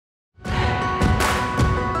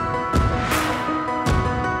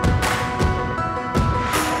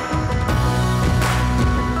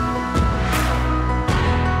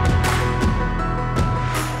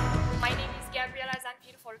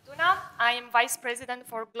Vice President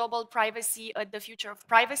for Global Privacy at the Future of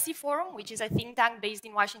Privacy Forum, which is a think tank based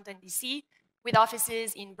in Washington, D.C., with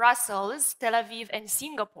offices in Brussels, Tel Aviv, and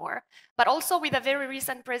Singapore, but also with a very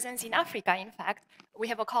recent presence in Africa, in fact. We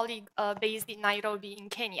have a colleague based in Nairobi in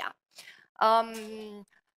Kenya.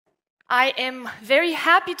 I am very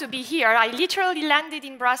happy to be here. I literally landed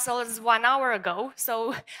in Brussels 1 hour ago,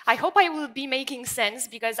 so I hope I will be making sense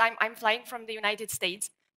because I'm flying from the United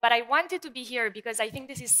States. But I wanted to be here because I think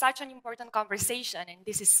this is such an important conversation, and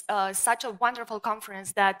this is such a wonderful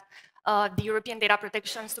conference that the European Data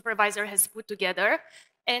Protection Supervisor has put together,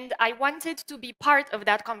 and I wanted to be part of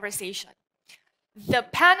that conversation. The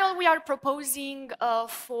panel we are proposing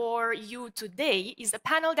for you today is a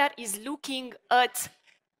panel that is looking at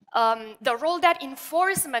the role that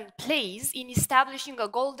enforcement plays in establishing a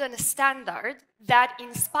golden standard that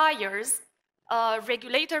inspires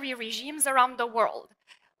regulatory regimes around the world.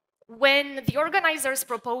 When the organizers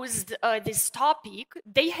proposed this topic,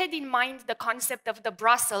 they had in mind the concept of the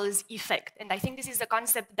Brussels effect. And I think this is a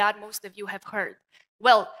concept that most of you have heard.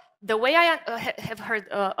 Well, the way I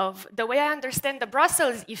the way I understand the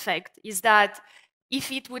Brussels effect is that if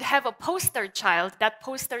it would have a poster child, that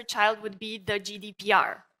poster child would be the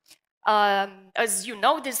GDPR. As you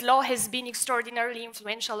know, this law has been extraordinarily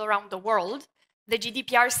influential around the world. The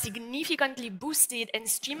GDPR significantly boosted and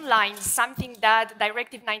streamlined something that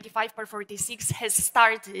Directive 95/46 has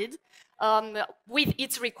started with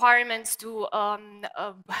its requirements to,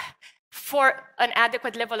 for an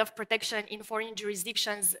adequate level of protection in foreign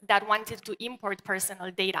jurisdictions that wanted to import personal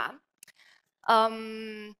data.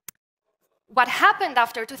 What happened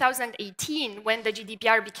after 2018, when the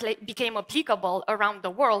GDPR became applicable around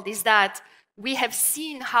the world, is that we have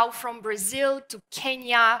seen how from Brazil to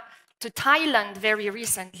Kenya to Thailand very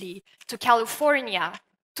recently, to California,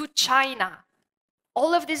 to China,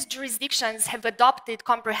 all of these jurisdictions have adopted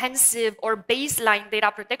comprehensive or baseline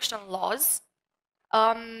data protection laws.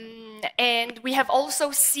 And we have also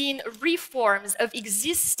seen reforms of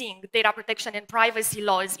existing data protection and privacy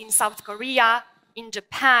laws in South Korea, in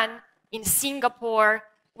Japan, in Singapore.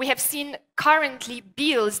 We have seen currently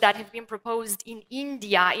bills that have been proposed in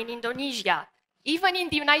India, in Indonesia. Even in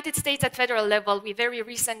the United States at federal level, we very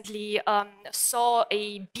recently saw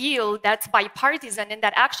a bill that's bipartisan and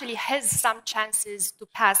that actually has some chances to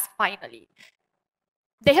pass finally.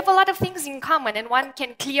 They have a lot of things in common, and one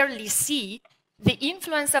can clearly see the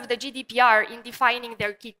influence of the GDPR in defining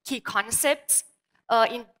their key concepts,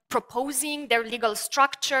 in proposing their legal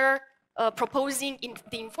structure, proposing in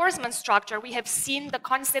the enforcement structure. We have seen the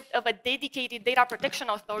concept of a dedicated data protection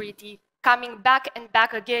authority coming back and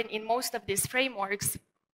back again in most of these frameworks.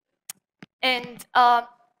 And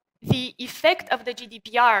the effect of the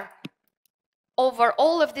GDPR over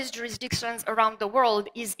all of these jurisdictions around the world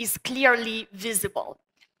is clearly visible.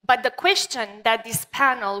 But the question that this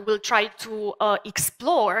panel will try to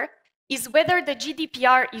explore is whether the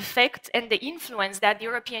GDPR effect and the influence that the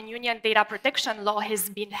European Union data protection law has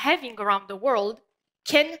been having around the world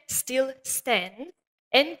can still stand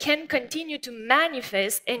and can continue to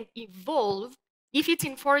manifest and evolve if its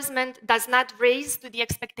enforcement does not raise to the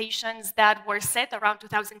expectations that were set around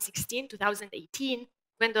 2016, 2018,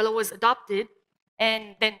 when the law was adopted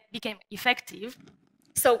and then became effective.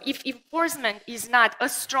 So if enforcement is not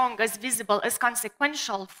as strong, as visible, as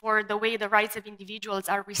consequential for the way the rights of individuals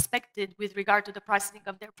are respected with regard to the processing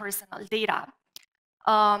of their personal data,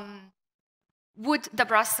 would the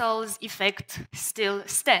Brussels effect still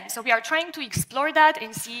stand? So we are trying to explore that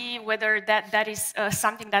and see whether that is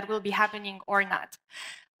something that will be happening or not.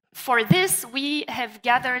 For this, we have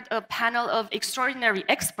gathered a panel of extraordinary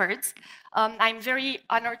experts. I'm very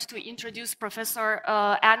honored to introduce Professor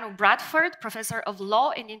Anu Bradford, Professor of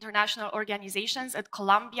Law and International Organizations at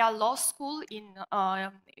Columbia Law School in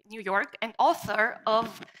New York, and author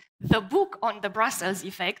of the book on the Brussels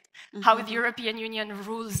effect, How the European Union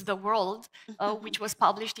Rules the World, which was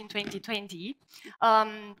published in 2020.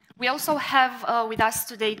 We also have with us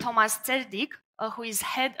today Thomas Zerdick, who is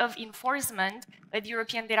head of enforcement at the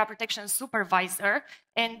European Data Protection Supervisor,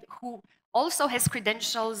 and who also has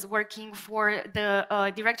credentials working for the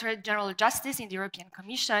Directorate General of Justice in the European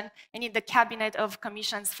Commission and in the cabinet of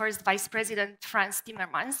Commission's first Vice President, Frans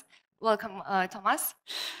Timmermans. Welcome, Thomas.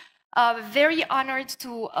 Very honored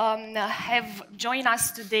to have join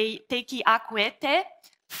us today Teki Akuetteh,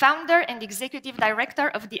 founder and executive director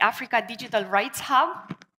of the Africa Digital Rights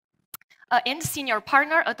Hub, and senior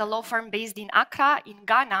partner at a law firm based in Accra, in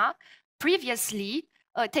Ghana. Previously,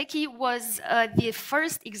 Teki was the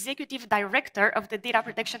first executive director of the Data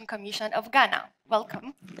Protection Commission of Ghana.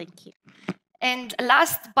 Welcome. Thank you. And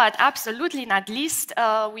last but absolutely not least,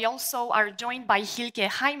 we also are joined by Hielke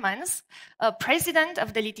Hijmans, President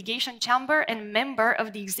of the Litigation Chamber and member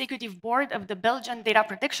of the Executive Board of the Belgian Data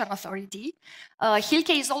Protection Authority.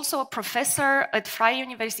 Hielke is also a professor at Vrije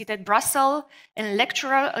Universiteit Brussels and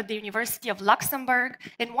lecturer at the University of Luxembourg,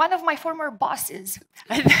 and one of my former bosses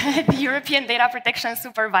at the European Data Protection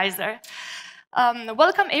Supervisor.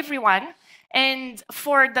 Welcome, everyone. And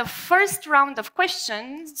for the first round of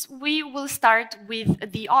questions, we will start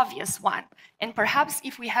with the obvious one. And perhaps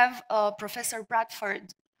if we have Professor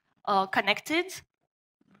Bradford connected.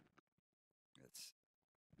 That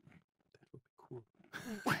would be cool.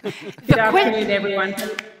 Good afternoon, everyone.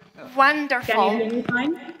 Wonderful. Can you hear me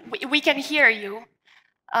fine? We can hear you.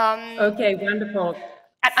 Okay, wonderful.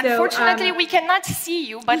 Unfortunately, we cannot see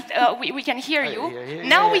you, but we can hear you.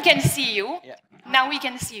 Now we can see you. Yeah. Now we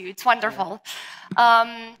can see you. It's wonderful.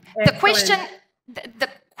 The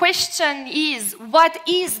question is, what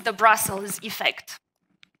is the Brussels effect?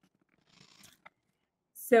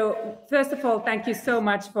 So first of all, thank you so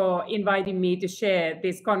much for inviting me to share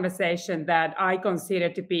this conversation that I consider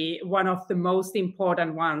to be one of the most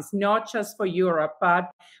important ones, not just for Europe, but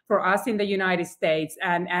for us in the United States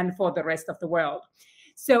and for the rest of the world.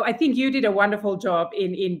 So I think you did a wonderful job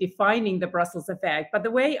in defining the Brussels effect. But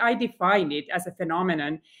the way I define it as a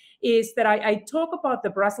phenomenon is that I talk about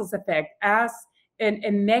the Brussels effect as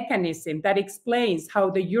a mechanism that explains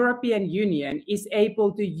how the European Union is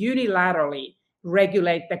able to unilaterally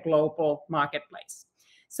regulate the global marketplace.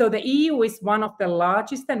 So the EU is one of the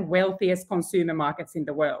largest and wealthiest consumer markets in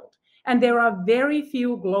the world. And there are very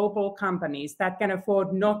few global companies that can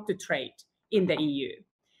afford not to trade in the EU.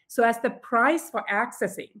 So as the price for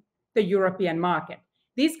accessing the European market,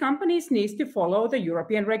 these companies need to follow the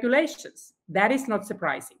European regulations. That is not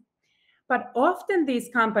surprising. But often these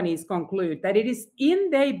companies conclude that it is in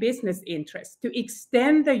their business interest to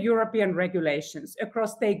extend the European regulations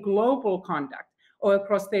across their global conduct or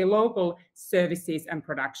across their local services and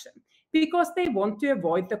production, because they want to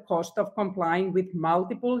avoid the cost of complying with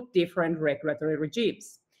multiple different regulatory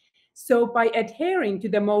regimes. So by adhering to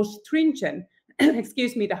the most stringent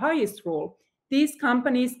the highest rule, these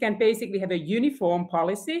companies can basically have a uniform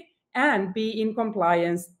policy and be in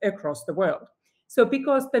compliance across the world. So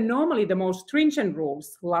because normally the most stringent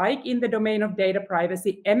rules, like in the domain of data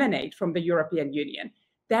privacy, emanate from the European Union,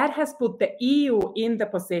 that has put the EU in the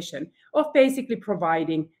position of basically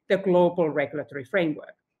providing the global regulatory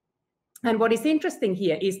framework. And what is interesting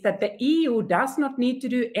here is that the EU does not need to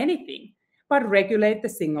do anything but regulate the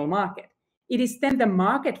single market. It is then the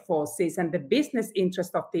market forces and the business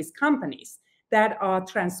interest of these companies that are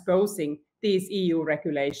transposing these EU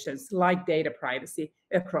regulations like data privacy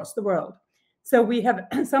across the world. So we have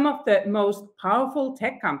some of the most powerful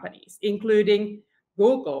tech companies, including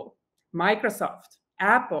Google, Microsoft,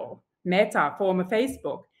 Apple, Meta, former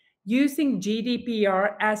Facebook, using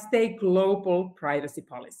GDPR as their global privacy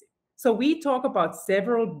policy. So we talk about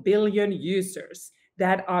several billion users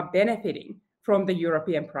that are benefiting from the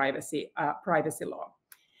European privacy law.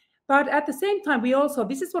 But at the same time,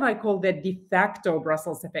 this is what I call the de facto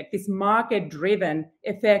Brussels effect, this market-driven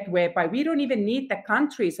effect whereby we don't even need the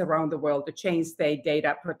countries around the world to change their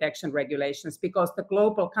data protection regulations because the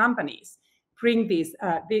global companies bring these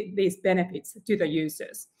benefits to the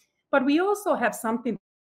users. But we also have something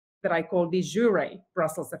that I call de jure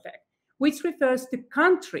Brussels effect, which refers to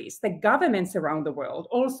countries, the governments around the world,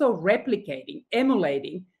 also replicating,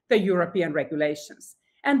 emulating the European regulations.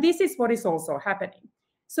 And this is what is also happening.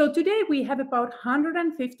 So today we have about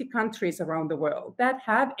 150 countries around the world that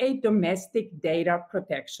have a domestic data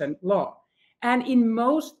protection law. And in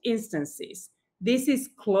most instances, this is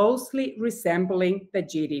closely resembling the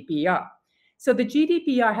GDPR. So the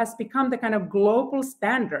GDPR has become the kind of global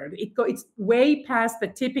standard. It's way past the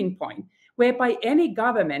tipping point, whereby any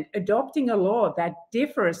government adopting a law that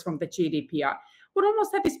differs from the GDPR would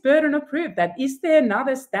almost have this burden of proof that is there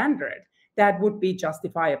another standard that would be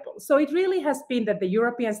justifiable. So it really has been that the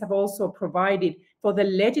Europeans have also provided for the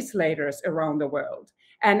legislators around the world.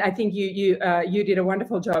 And I think you did a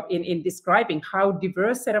wonderful job in describing how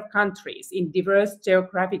diverse set of countries in diverse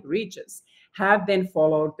geographic regions have then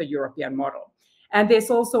followed the European model. And there's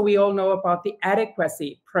also, we all know about the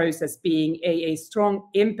adequacy process being a strong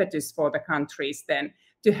impetus for the countries then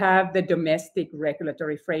to have the domestic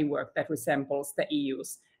regulatory framework that resembles the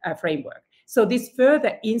EU's framework. So this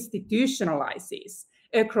further institutionalizes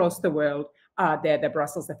across the world the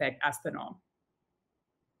Brussels effect as the norm.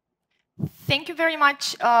 Thank you very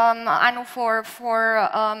much, Anu, for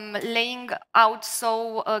laying out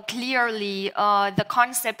so clearly the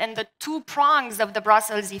concept and the two prongs of the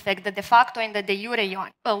Brussels effect, the de facto and the de jure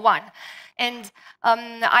one. And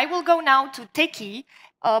I will go now to Teki,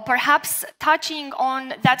 perhaps touching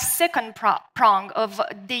on that second prong of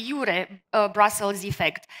de jure Brussels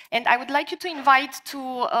effect. And I would like you to invite to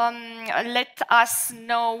let us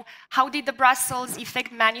know how did the Brussels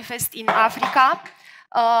effect manifest in Africa.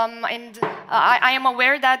 And I am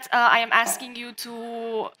aware that I am asking you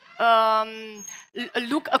to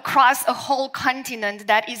look across a whole continent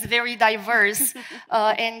that is very diverse,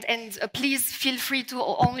 and please feel free to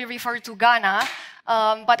only refer to Ghana.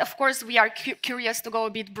 But of course, we are curious to go a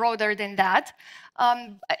bit broader than that.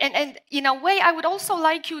 And in a way, I would also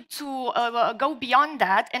like you to go beyond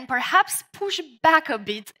that and perhaps push back a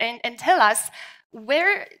bit and tell us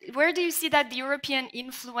where do you see that the European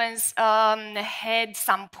influence had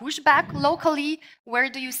some pushback locally? Where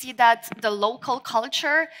do you see that the local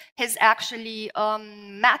culture has actually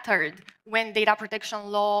mattered when data protection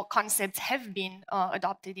law concepts have been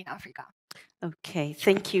adopted in Africa? Okay,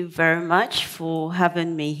 thank you very much for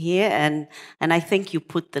having me here. And I think you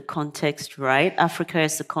put the context right. Africa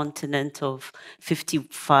is a continent of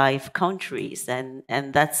 55 countries, and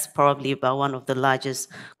that's probably about one of the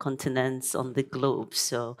largest continents on the globe.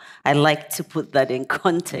 So I like to put that in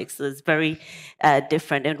context. So it's very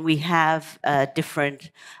different. And we have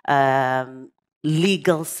different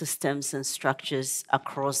legal systems and structures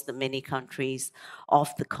across the many countries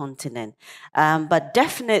of the continent. But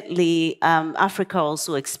definitely, Africa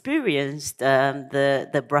also experienced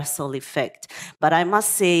the Brussels effect. But I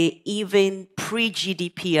must say, even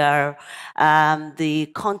pre-GDPR, the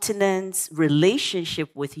continent's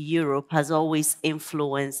relationship with Europe has always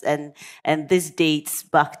influenced, and this dates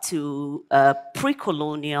back to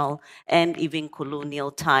pre-colonial and even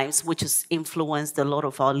colonial times, which has influenced a lot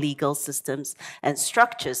of our legal systems and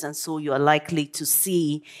structures. And so you are likely to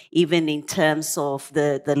see, even in terms of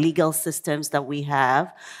the legal systems that we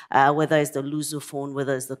have, whether it's the Lusophone,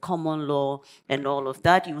 whether it's the common law and all of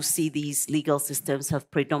that, you see these legal systems have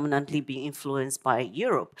predominantly been influenced by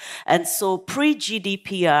Europe. And so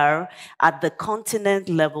pre-GDPR, at the continent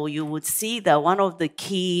level, you would see that one of the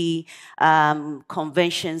key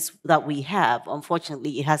conventions that we have,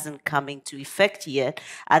 unfortunately, it hasn't come into effect yet,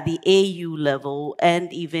 at the AU level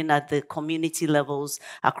and even at the community levels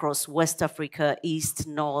across West Africa, East,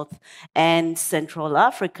 North, and Central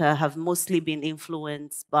Africa, have mostly been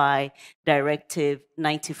influenced by Directive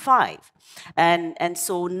 95. And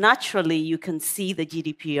so naturally, you can see the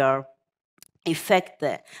GDPR effect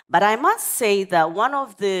there. But I must say that one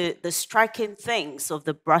of the striking things of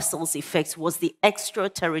the Brussels effects was the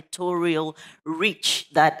extraterritorial reach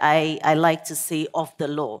that I like to say of the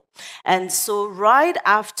law. And so right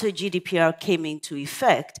after GDPR came into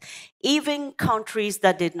effect, even countries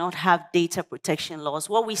that did not have data protection laws,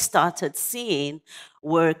 what we started seeing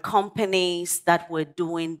were companies that were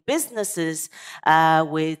doing businesses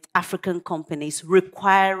with African companies,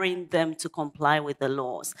 requiring them to comply with the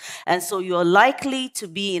laws. And so you're likely to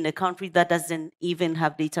be in a country that doesn't even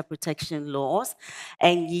have data protection laws,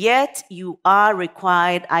 and yet you are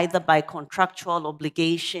required either by contractual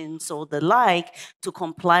obligations or the like to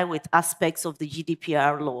comply with aspects of the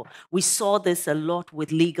GDPR law. We saw this a lot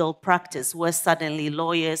with legal practice, where suddenly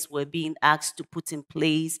lawyers were being asked to put in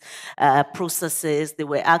place processes. They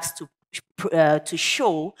were asked to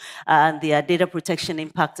show their data protection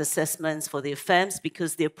impact assessments for their firms,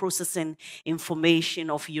 because they're processing information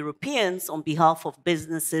of Europeans on behalf of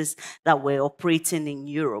businesses that were operating in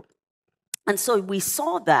Europe. And so we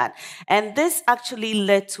saw that. And this actually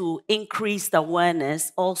led to increased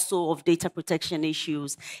awareness also of data protection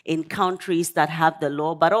issues in countries that have the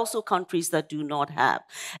law, but also countries that do not have.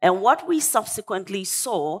 And what we subsequently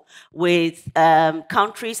saw with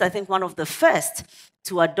countries, I think one of the first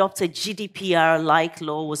to adopt a GDPR-like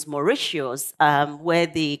law was Mauritius, where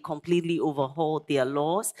they completely overhauled their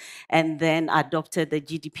laws and then adopted the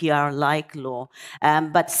GDPR-like law.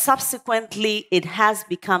 But subsequently, it has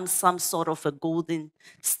become some sort of a golden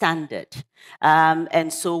standard.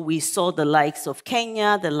 And so we saw the likes of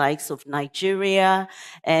Kenya, the likes of Nigeria,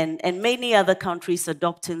 and many other countries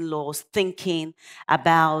adopting laws, thinking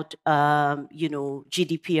about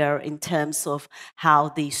GDPR in terms of how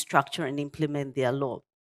they structure and implement their law.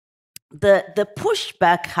 The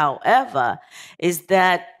pushback, however, is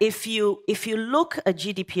that if you look at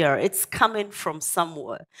GDPR, it's coming from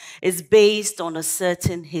somewhere. It's based on a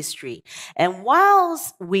certain history. And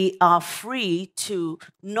whilst we are free to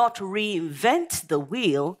not reinvent the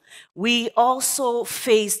wheel, we also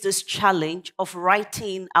face this challenge of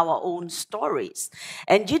writing our own stories.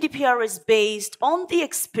 And GDPR is based on the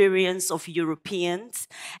experience of Europeans,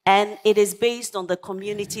 and it is based on the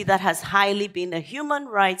community that has highly been a human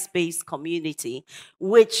rights-based community,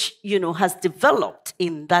 which, you know, has developed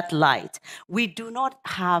in that light. We do not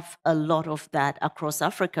have a lot of that across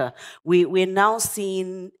Africa. We're now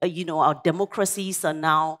seeing, you know, our democracies are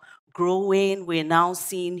now growing. We're now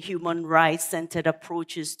seeing human rights-centered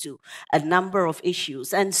approaches to a number of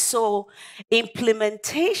issues. And so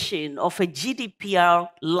implementation of a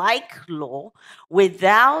GDPR-like law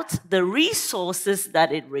without the resources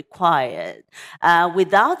that it required,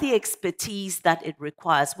 without the expertise that it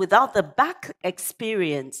requires, without the back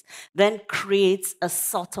experience, then creates a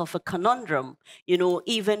sort of a conundrum, you know,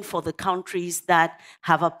 even for the countries that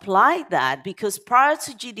have applied that. Because prior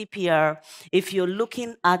to GDPR, if you're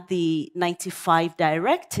looking at the 95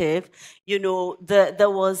 directive, you know,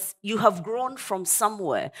 you have grown from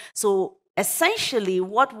somewhere. So essentially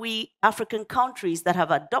what we African countries that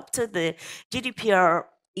have adopted the GDPR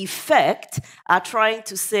effect are trying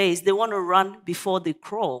to say is they want to run before they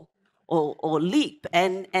crawl or leap.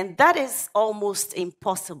 And that is almost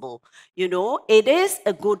impossible. You know, it is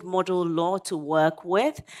a good model law to work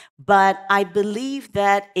with, but I believe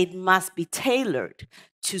that it must be tailored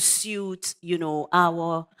to suit, you know,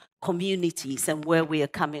 our communities and where we are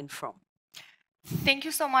coming from. Thank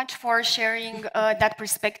you so much for sharing that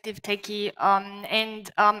perspective, Teki.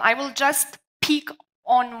 I will just pick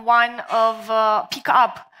on one of, pick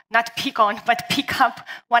up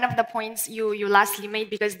one of the points you lastly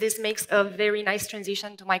made, because this makes a very nice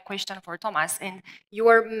transition to my question for Thomas. And you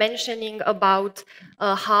were mentioning about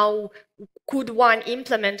how could one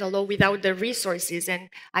implement a law without the resources? And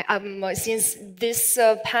since this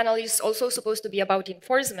panel is also supposed to be about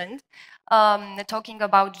enforcement, talking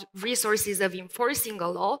about resources of enforcing a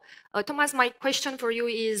law, Thomas, my question for you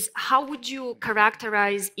is, how would you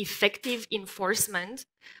characterize effective enforcement?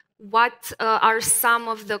 What are some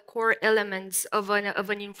of the core elements of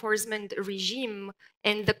an enforcement regime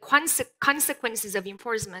and the consequences of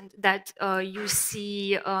enforcement that you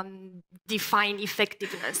see define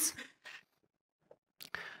effectiveness?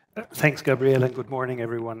 Thanks, Gabriela, and good morning,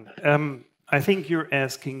 everyone. I think you're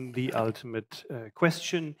asking the ultimate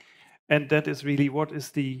question, and that is really, what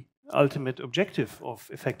is the ultimate objective of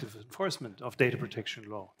effective enforcement of data protection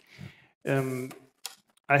law?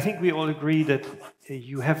 I think we all agree that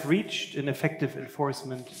you have reached an effective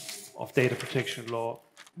enforcement of data protection law,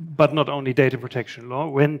 but not only data protection law,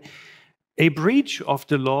 when a breach of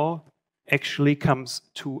the law actually comes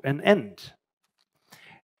to an end.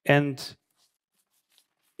 And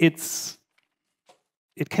it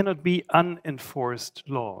cannot be unenforced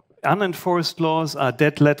law. Unenforced laws are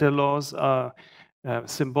dead letter laws, are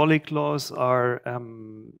symbolic laws, are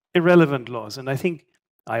irrelevant laws. And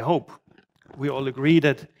I hope we all agree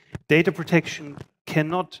that data protection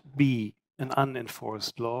cannot be an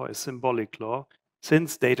unenforced law, a symbolic law,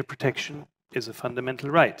 since data protection is a fundamental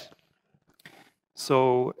right.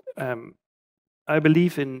 So I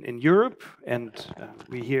believe in Europe, and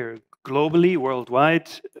we hear globally, worldwide,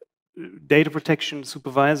 data protection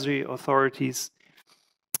supervisory authorities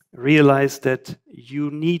realize that you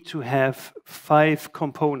need to have 5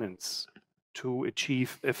 components to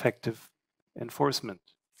achieve effective enforcement.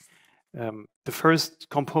 The first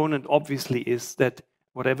component, obviously, is that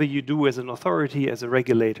whatever you do as an authority, as a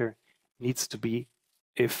regulator, needs to be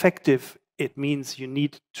effective. It means you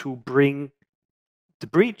need to bring the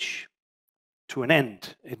breach to an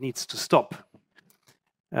end. It needs to stop.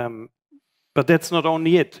 But that's not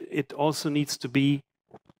only it. It also needs to be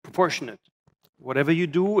proportionate. Whatever you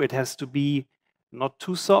do, it has to be not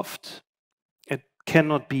too soft. It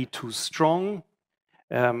cannot be too strong.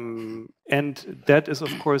 And that is,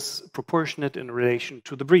 of course, proportionate in relation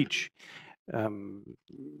to the breach.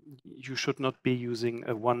 You should not be using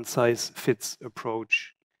a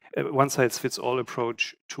one-size-fits-all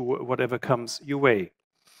approach to whatever comes your way.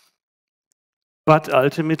 But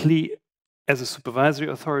ultimately, as a supervisory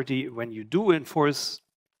authority, when you do enforce,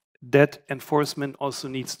 that enforcement also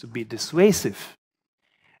needs to be dissuasive,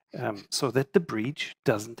 so that the breach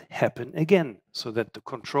doesn't happen again, so that the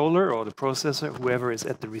controller or the processor, whoever is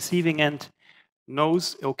at the receiving end,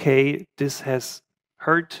 knows, okay, this has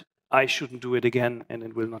hurt, I shouldn't do it again, and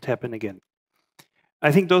it will not happen again.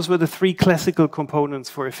 I think those were the 3 classical components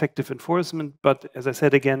for effective enforcement, but as I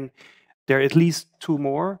said again, there are at least 2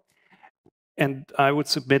 more. And I would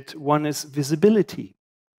submit one is visibility.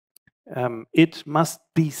 It must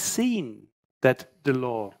be seen that the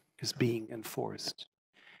law is being enforced.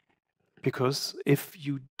 Because if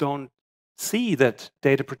you don't see that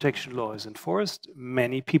data protection law is enforced,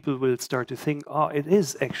 many people will start to think, oh, it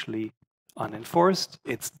is actually unenforced,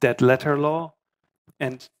 it's dead letter law,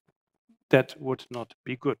 and that would not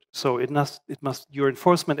be good. So your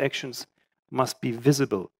enforcement actions must be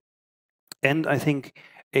visible. And I think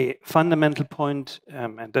a fundamental point,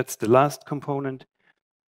 and that's the last component,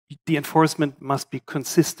 the enforcement must be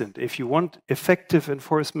consistent. If you want effective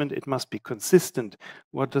enforcement, it must be consistent.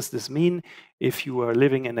 What does this mean? If you are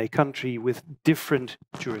living in a country with different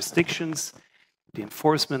jurisdictions, the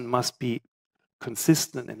enforcement must be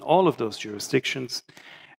consistent in all of those jurisdictions.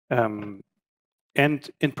 And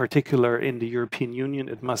in particular, in the European Union,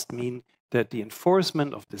 it must mean that the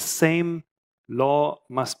enforcement of the same law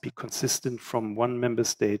must be consistent from one member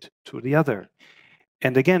state to the other.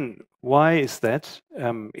 And again, why is that?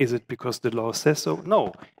 Is it because the law says so?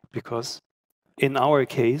 No, because in our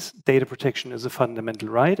case, data protection is a fundamental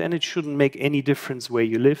right, and it shouldn't make any difference where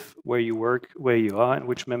you live, where you work, where you are, in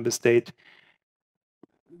which member state.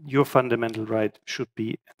 Your fundamental right should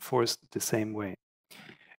be enforced the same way.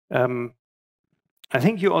 I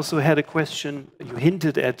think you also had a question, you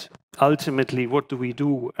hinted at ultimately, what do we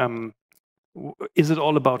do? Is it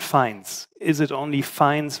all about fines? Is it only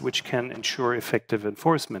fines which can ensure effective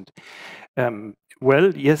enforcement?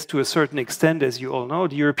 Well, yes, to a certain extent, as you all know,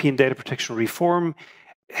 the European data protection reform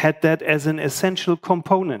had that as an essential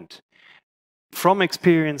component. From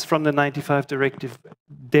experience from the 95 directive,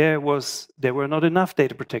 there were not enough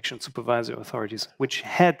data protection supervisory authorities which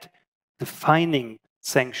had the fining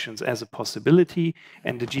sanctions as a possibility,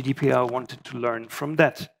 and the GDPR wanted to learn from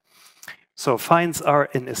that. So fines are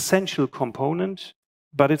an essential component,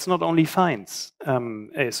 but it's not only fines.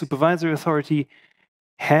 A supervisory authority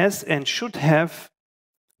has and should have,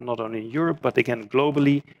 not only in Europe, but again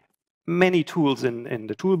globally, many tools in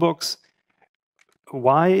the toolbox.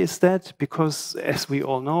 Why is that? Because, as we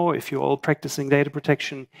all know, if you're all practicing data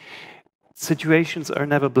protection, situations are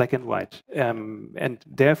never black and white. And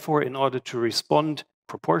therefore, in order to respond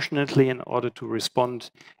proportionately, in order to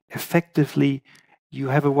respond effectively, you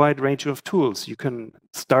have a wide range of tools. You can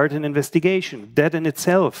start an investigation. That in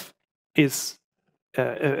itself is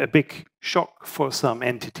a big shock for some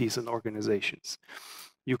entities and organizations.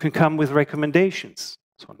 You can come with recommendations.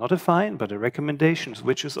 So not a fine, but a recommendation,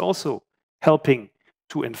 which is also helping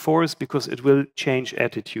to enforce because it will change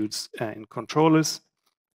attitudes in controllers.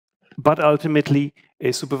 But ultimately,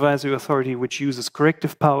 a supervisory authority which uses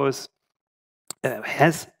corrective powers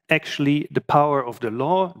has actually the power of the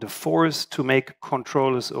law, the force to make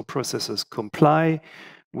controllers or processors comply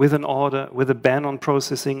with an order, with a ban on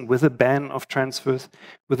processing, with a ban of transfers,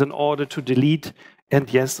 with an order to delete,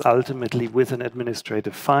 and yes, ultimately with an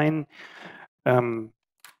administrative fine.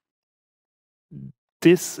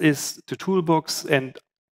 This is the toolbox, and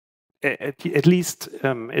at least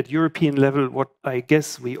at European level, what I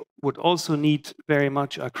guess we would also need very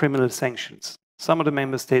much are criminal sanctions. Some of the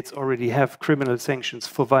member states already have criminal sanctions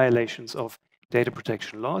for violations of data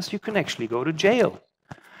protection laws. You can actually go to jail.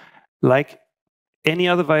 Like any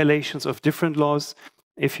other violations of different laws,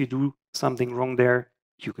 if you do something wrong there,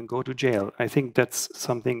 you can go to jail. I think that's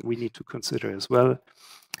something we need to consider as well.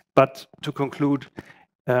 But to conclude,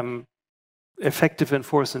 effective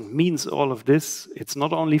enforcement means all of this. It's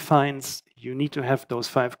not only fines. You need to have those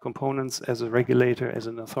 5 components as a regulator, as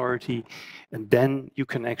an authority, and then you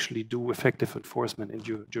can actually do effective enforcement in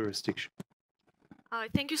your jurisdiction.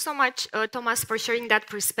 Thank you so much, Thomas, for sharing that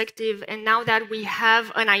perspective. And now that we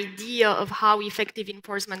have an idea of how effective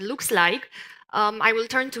enforcement looks like, I will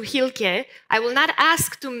turn to Hielke. I will not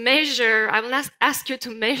ask you to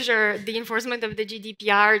measure the enforcement of the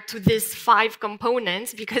GDPR to these 5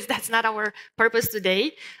 components, because that's not our purpose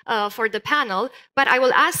today for the panel. But I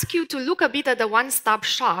will ask you to look a bit at the one-stop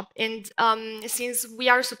shop. And since we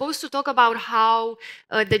are supposed to talk about how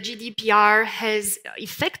the GDPR has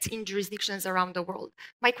effects in jurisdictions around the world,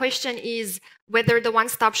 my question is whether the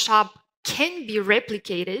one-stop shop can be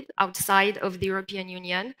replicated outside of the European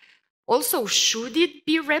Union. Also, should it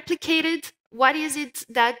be replicated? What is it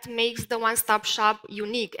that makes the one-stop shop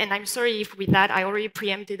unique? And I'm sorry if with that I already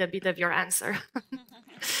preempted a bit of your answer.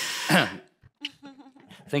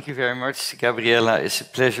 Thank you very much, Gabriela. It's a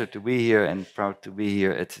pleasure to be here and proud to be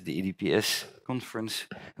here at the EDPS Conference.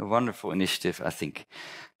 A wonderful initiative, I think.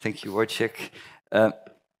 Thank you, Wojciech.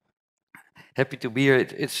 Happy to be here.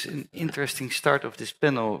 It's an interesting start of this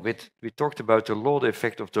panel. We talked about the law, the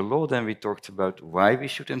effect of the law, then we talked about why we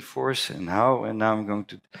should enforce and how, and now I'm going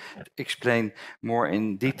to explain more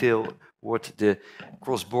in detail what the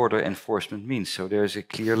cross-border enforcement means. So there's a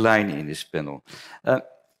clear line in this panel.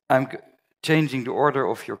 I'm changing the order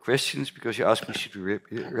of your questions because you asked me should we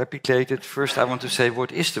replicate it. First, I want to say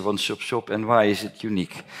what is the one-stop shop and why is it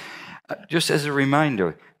unique? Just as a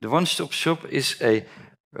reminder, the one-stop shop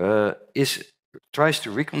tries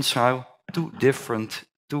to reconcile two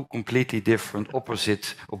completely different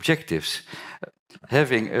opposite objectives.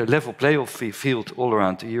 Having a level playing field all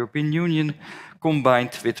around the European Union,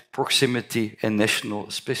 combined with proximity and national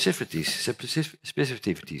specificities.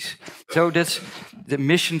 So that's the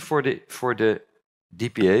mission for the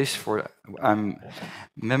DPAs. I'm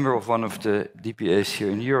a member of one of the DPAs here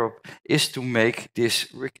in Europe, is to make this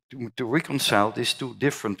to reconcile these two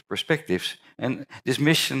different perspectives. And this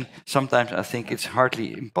mission, sometimes I think it's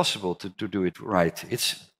hardly impossible to do it right.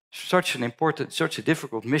 It's such a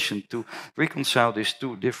difficult mission to reconcile these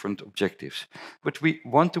two different objectives. But we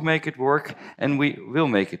want to make it work, and we will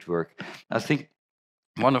make it work. I think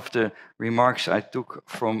one of the remarks I took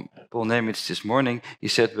from Paul Nemitz this morning, he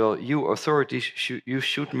said, well, you authorities, you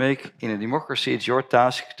should make, in a democracy, it's your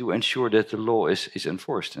task to ensure that the law is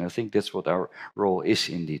enforced. And I think that's what our role is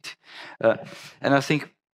indeed. And I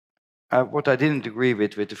think what I didn't agree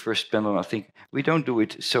with the first panel, I think we don't do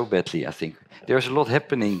it so badly, I think. There's a lot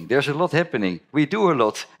happening. There's a lot happening. We do a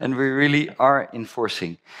lot, and we really are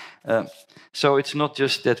enforcing. So it's not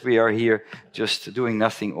just that we are here just doing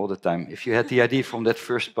nothing all the time. If you had the idea from that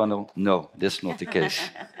first panel, no, that's not the case.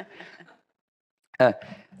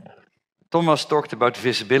 Thomas talked about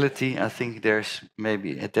visibility. I think there's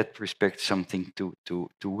maybe, at that respect, something to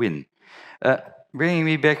win. Bringing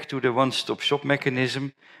me back to the one-stop shop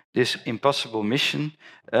mechanism, this impossible mission,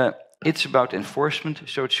 it's about enforcement,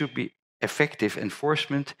 so it should be effective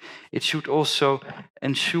enforcement. It should also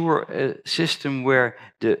ensure a system where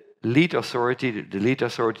the lead authority, the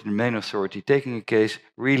main authority taking a case,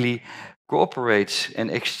 really cooperates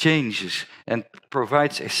and exchanges and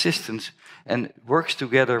provides assistance and works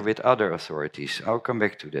together with other authorities. I'll come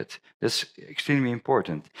back to that. That's extremely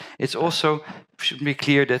important. It's also should be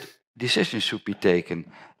clear that decisions should be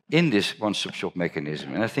taken in this one-stop shop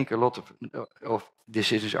mechanism. And I think a lot of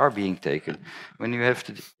decisions are being taken. When you have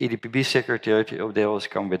the EDPB secretariat, they always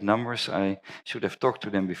come with numbers. I should have talked to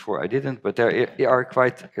them before, I didn't, but there are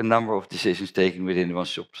quite a number of decisions taken within the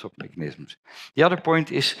one-stop shop mechanisms. The other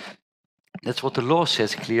point is, that's what the law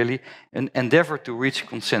says clearly, an endeavor to reach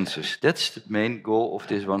consensus. That's the main goal of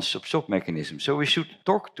this one-stop shop mechanism. So we should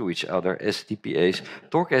talk to each other as DPAs,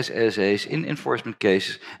 talk as SAs in enforcement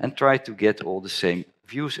cases, and try to get all the same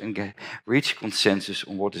views and reach consensus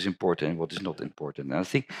on what is important and what is not important. And I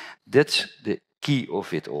think that's the key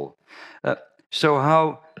of it all. So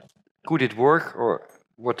how could it work, or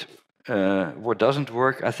what doesn't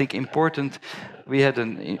work? I think important, we had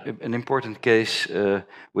an important case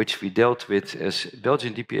which we dealt with as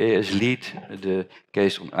Belgian DPA as lead, the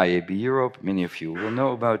case on IAB Europe. Many of you will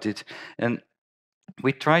know about it. And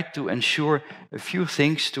we tried to ensure a few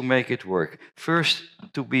things to make it work. First,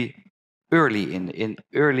 to be early in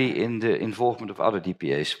the involvement of other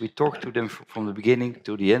DPAs. We talked to them from the beginning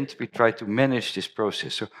to the end. We try to manage this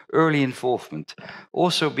process. So early involvement.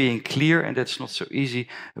 Also being clear, and that's not so easy,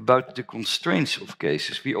 about the constraints of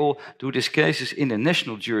cases. We all do these cases in a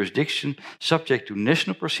national jurisdiction, subject to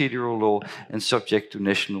national procedural law and subject to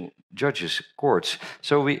national judges, courts.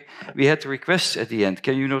 So we had requests at the end,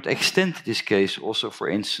 can you not extend this case also, for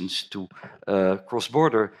instance, to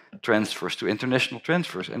cross-border transfers, to international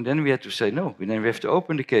transfers? And then we had to say no, then we have to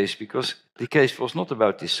open the case because the case was not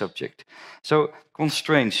about this subject. So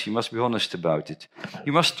constraints, you must be honest about it.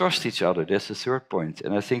 You must trust each other, that's the third point.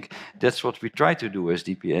 And I think that's what we try to do as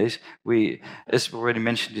DPAs. We, as already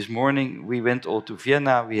mentioned this morning, we went all to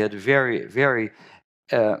Vienna. We had a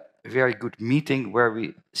very good meeting where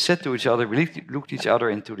we said to each other, we looked each other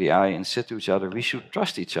into the eye and said to each other, we should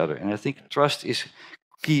trust each other. And I think trust is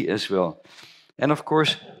key as well. And of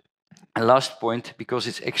course, a last point, because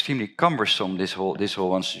it's extremely cumbersome, this whole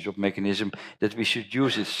one-stop shop mechanism, that we should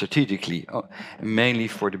use it strategically, mainly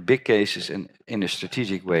for the big cases and in a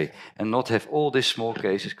strategic way, and not have all these small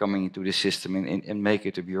cases coming into the system and make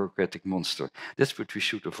it a bureaucratic monster. That's what we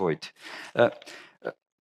should avoid.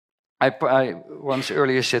 I once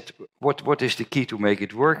earlier said, what is the key to make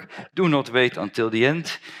it work? Do not wait until the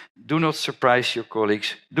end. Do not surprise your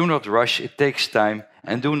colleagues. Do not rush. It takes time.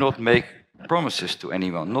 And do not make promises to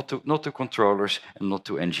anyone, not to controllers and not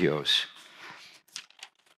to NGOs.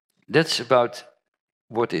 That's about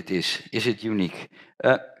what it is. Is it unique?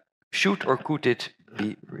 should or could it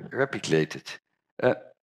be replicated?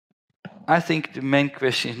 I think the main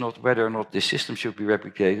question is not whether or not this system should be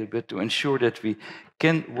replicated, but to ensure that we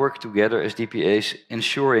can work together as DPAs,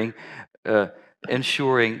 ensuring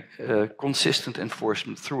consistent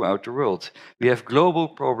enforcement throughout the world. We have global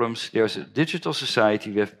problems. There's a digital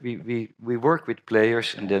society. We work with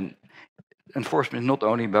players, and then enforcement is not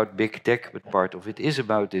only about big tech, but part of it is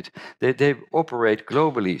about it. They operate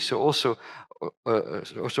globally, so also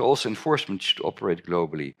enforcement should operate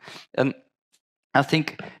globally. And I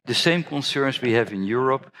think the same concerns we have in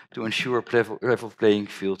Europe to ensure level playing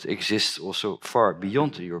field exists also far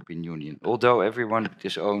beyond the European Union, although everyone with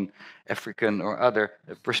his own African or other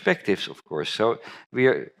perspectives, of course. So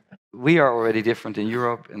we are already different in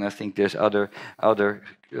Europe, and I think there's other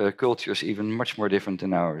cultures even much more different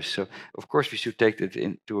than ours. So of course we should take that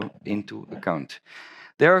into account.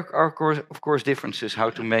 There are, of course, differences how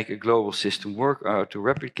to make a global system work, how to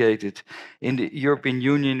replicate it. In the European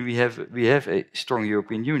Union, we have a strong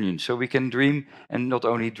European Union, so we can dream, and not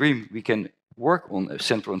only dream, we can work on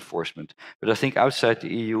central enforcement. But I think outside the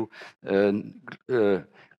EU,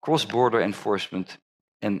 cross-border enforcement,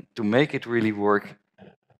 and to make it really work,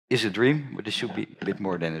 is a dream, but it should be a bit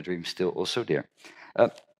more than a dream still also there.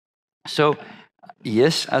 So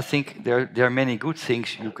yes, I think there are many good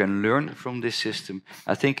things you can learn from this system.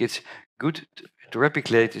 I think it's good to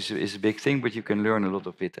replicate is a big thing, but you can learn a lot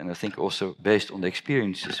of it. And I think also based on the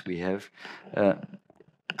experiences we have,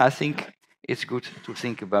 I think it's good to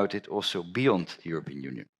think about it also beyond the European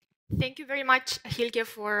Union. Thank you very much, Hielke,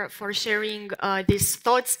 for sharing these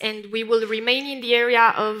thoughts. And we will remain in the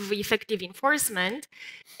area of effective enforcement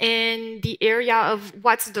and the area of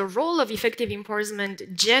what's the role of effective enforcement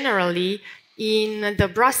generally in the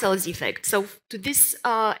Brussels effect. So to this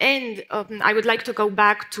end, I would like to go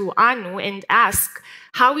back to Anu and ask,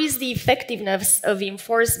 how is the effectiveness of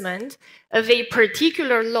enforcement of a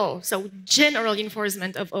particular law, so general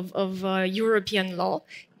enforcement of European law,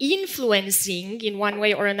 influencing in one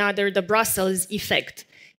way or another the Brussels effect?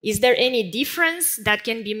 Is there any difference that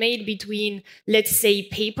can be made between, let's say,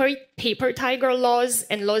 paper tiger laws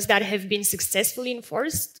and laws that have been successfully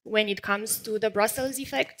enforced when it comes to the Brussels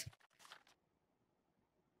effect?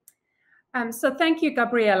 So thank you,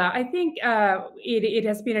 Gabriela. I think it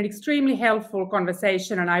has been an extremely helpful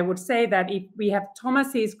conversation, and I would say that if we have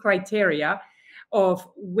Thomas's criteria of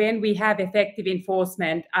when we have effective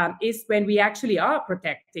enforcement is when we actually are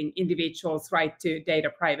protecting individuals' right to data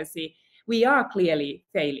privacy, we are clearly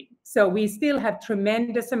failing. So we still have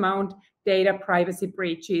tremendous amount data privacy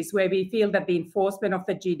breaches where we feel that the enforcement of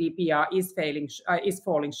the GDPR is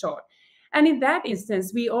falling short. And in that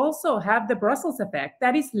instance, we also have the Brussels effect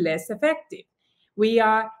that is less effective. We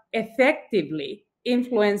are effectively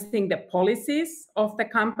influencing the policies of the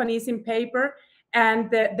companies in paper and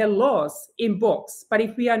the laws in books. But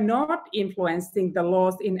if we are not influencing the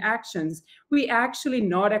laws in actions, we actually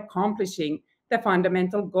not accomplishing the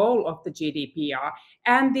fundamental goal of the GDPR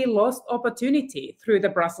and the lost opportunity through the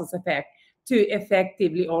Brussels effect to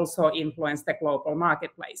effectively also influence the global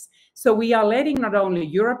marketplace. So we are letting not only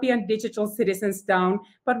European digital citizens down,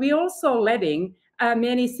 but we're also letting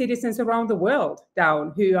many citizens around the world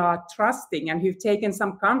down who are trusting and who've taken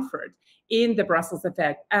some comfort in the Brussels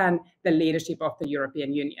effect and the leadership of the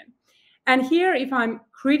European Union. And here, if I'm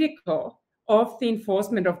critical of the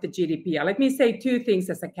enforcement of the GDPR, let me say two things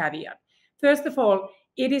as a caveat. First of all,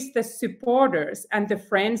 it is the supporters and the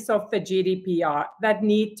friends of the GDPR that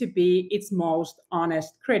need to be its most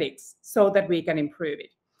honest critics so that we can improve it.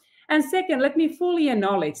 And second, let me fully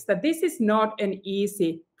acknowledge that this is not an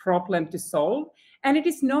easy problem to solve, and it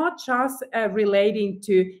is not just relating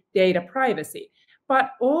to data privacy,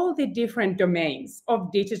 but all the different domains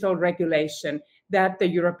of digital regulation that the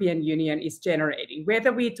European Union is generating.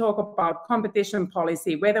 Whether we talk about competition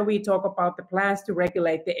policy, whether we talk about the plans to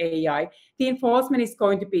regulate the AI, the enforcement is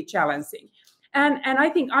going to be challenging. And I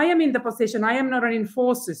think I am in the position, I am not an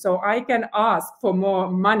enforcer, so I can ask for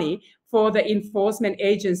more money for the enforcement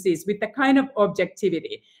agencies with the kind of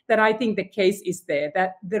objectivity that I think the case is there,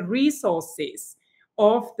 that the resources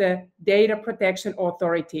of the data protection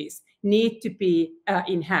authorities need to be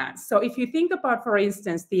enhanced. So if you think about, for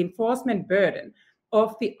instance, the enforcement burden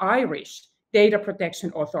of the Irish Data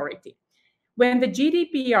Protection Authority, when the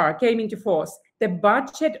GDPR came into force, the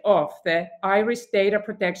budget of the Irish Data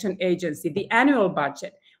Protection Agency, the annual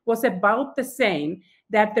budget, was about the same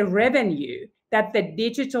that the revenue that the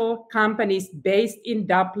digital companies based in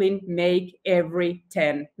Dublin make every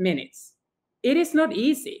 10 minutes. It is not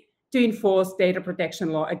easy to enforce data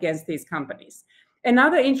protection law against these companies.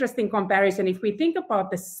 Another interesting comparison, if we think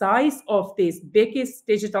about the size of these biggest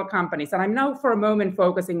digital companies, and I'm now for a moment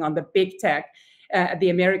focusing on the big tech, the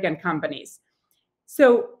American companies.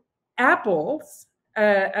 So Apple's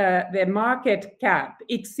the market cap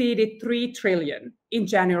exceeded 3 trillion in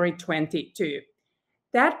January 22.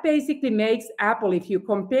 That basically makes Apple, if you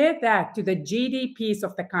compare that to the GDPs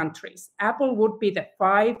of the countries, Apple would be the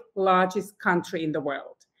 5th largest country in the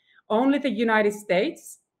world. Only the United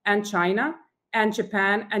States and China and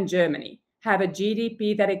Japan and Germany have a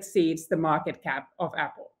GDP that exceeds the market cap of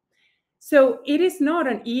Apple. So it is not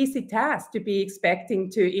an easy task to be expecting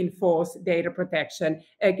to enforce data protection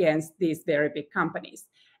against these very big companies.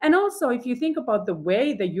 And also, if you think about the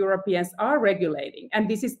way the Europeans are regulating, and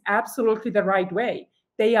this is absolutely the right way,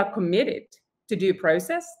 they are committed to due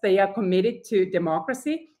process, they are committed to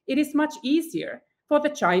democracy. It is much easier for the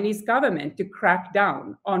Chinese government to crack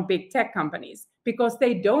down on big tech companies because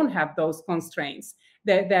they don't have those constraints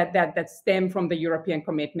that stem from the European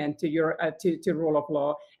commitment to rule of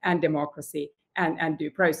law and democracy and due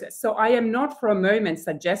process. So I am not for a moment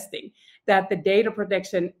suggesting that the data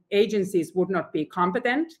protection agencies would not be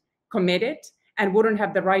competent, committed, and wouldn't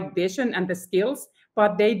have the right vision and the skills,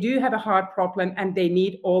 but they do have a hard problem and they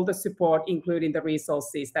need all the support, including the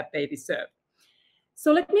resources that they deserve.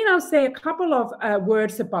 So let me now say a couple of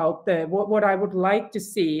words about what I would like to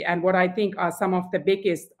see and what I think are some of the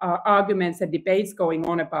biggest arguments and debates going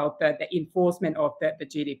on about the enforcement of the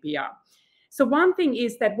GDPR. So one thing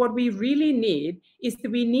is that what we really need is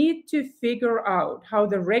that we need to figure out how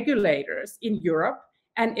the regulators in Europe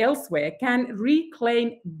and elsewhere can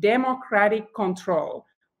reclaim democratic control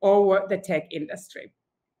over the tech industry.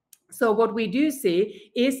 So what we do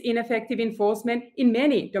see is ineffective enforcement in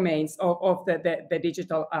many domains of the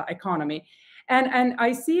digital economy. And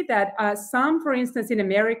I see that some, for instance, in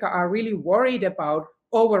America are really worried about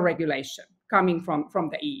over-regulation coming from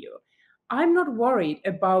the EU. I'm not worried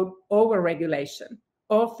about over-regulation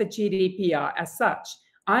of the GDPR as such.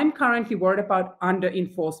 I'm currently worried about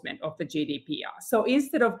under-enforcement of the GDPR. So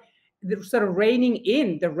instead of sort of reining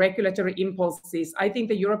in the regulatory impulses, I think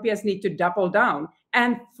the Europeans need to double down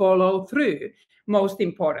and follow through, most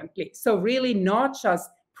importantly. So really not just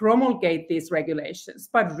promulgate these regulations,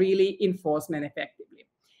 but really enforce them effectively.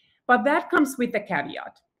 But that comes with a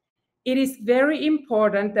caveat. It is very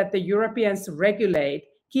important that the Europeans regulate,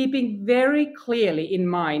 keeping very clearly in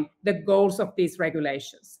mind the goals of these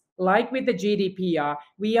regulations. Like with the GDPR,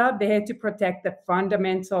 we are there to protect the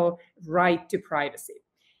fundamental right to privacy.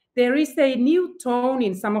 There is a new tone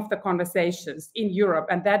in some of the conversations in Europe,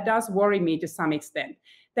 and that does worry me to some extent,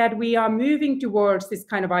 that we are moving towards this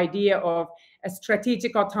kind of idea of a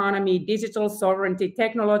strategic autonomy, digital sovereignty,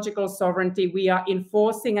 technological sovereignty. We are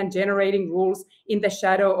enforcing and generating rules in the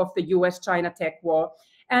shadow of the US-China tech war.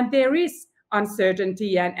 And there is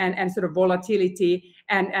uncertainty and sort of volatility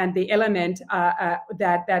and the element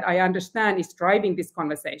that I understand is driving this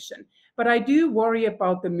conversation. But I do worry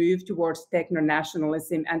about the move towards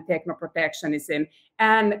techno-nationalism and techno-protectionism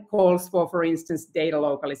and calls for instance, data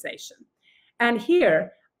localization. And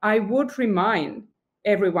here, I would remind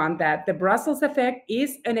everyone that the Brussels effect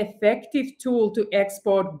is an effective tool to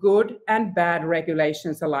export good and bad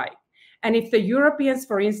regulations alike. And if the Europeans,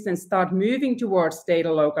 for instance, start moving towards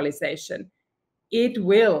data localization, it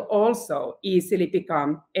will also easily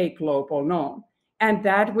become a global norm. And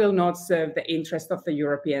that will not serve the interest of the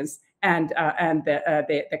Europeans and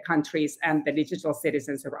the countries and the digital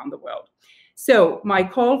citizens around the world. So my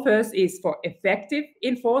call first is for effective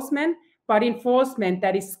enforcement, but enforcement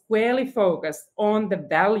that is squarely focused on the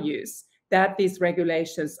values that these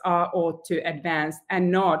regulations are ought to advance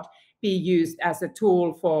and not be used as a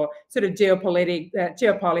tool for sort of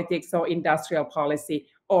geopolitics or industrial policy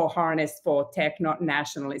or harnessed for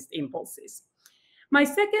techno-nationalist impulses. My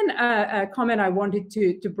second comment I wanted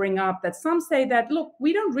to bring up, that some say that, look,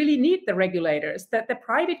 we don't really need the regulators, that the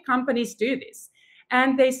private companies do this.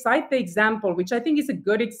 And they cite the example, which I think is a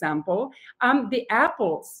good example, the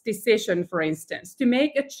Apple's decision, for instance, to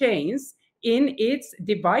make a change in its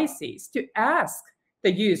devices to ask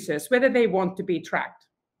the users whether they want to be tracked.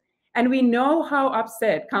 And we know how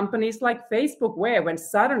upset companies like Facebook were when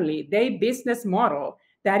suddenly their business model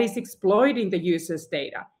that is exploiting the users'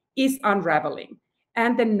 data is unraveling.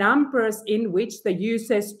 And the numbers in which the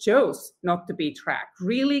users chose not to be tracked,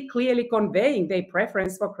 really clearly conveying their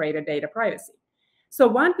preference for greater data privacy. So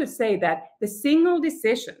one could say that the single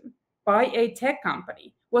decision by a tech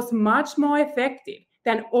company was much more effective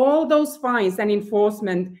than all those fines and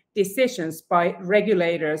enforcement decisions by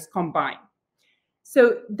regulators combined.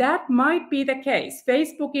 So that might be the case.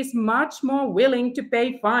 Facebook is much more willing to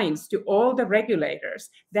pay fines to all the regulators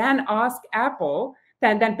than ask Apple,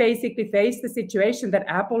 than basically face the situation that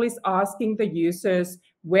Apple is asking the users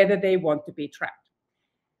whether they want to be tracked.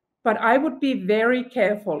 But I would be very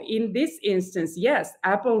careful. In this instance, yes,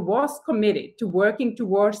 Apple was committed to working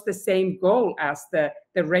towards the same goal as the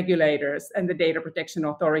regulators and the data protection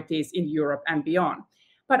authorities in Europe and beyond.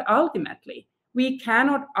 But ultimately, we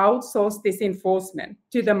cannot outsource this enforcement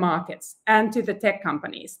to the markets and to the tech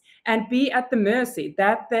companies and be at the mercy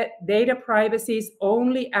that the data privacy is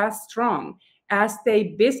only as strong as their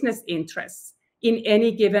business interests in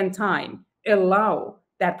any given time allow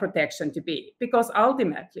that protection to be. Because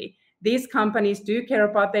ultimately, these companies do care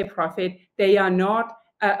about their profit. They are not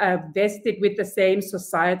vested with the same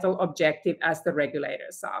societal objective as the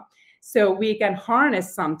regulators are. So we can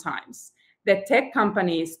harness sometimes the tech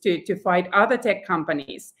companies to fight other tech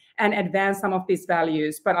companies and advance some of these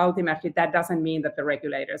values, but ultimately that doesn't mean that the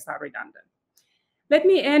regulators are redundant. Let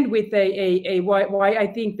me end with why I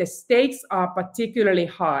think the stakes are particularly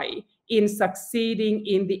high in succeeding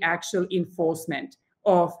in the actual enforcement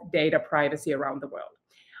of data privacy around the world.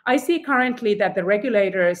 I see currently that the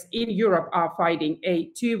regulators in Europe are fighting a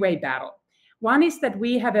two-way battle. One is that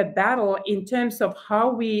we have a battle in terms of how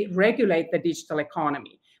we regulate the digital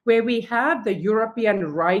economy, where we have the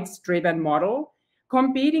European rights-driven model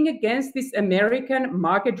competing against this American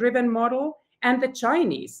market-driven model and the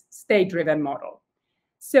Chinese state-driven model.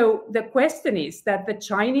 So the question is that the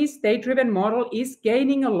Chinese state-driven model is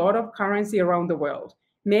gaining a lot of currency around the world.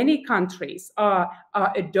 Many countries are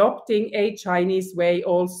adopting a Chinese way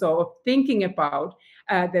also of thinking about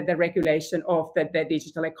the regulation of the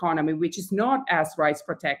digital economy, which is not as rights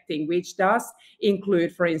protecting, which does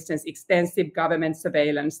include, for instance, extensive government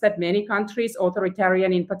surveillance that many countries,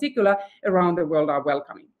 authoritarian in particular, around the world are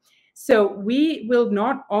welcoming. So we will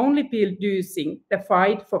not only be losing the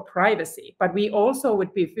fight for privacy, but we also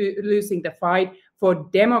would be losing the fight for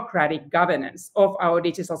democratic governance of our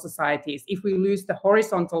digital societies if we lose the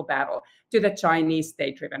horizontal battle to the Chinese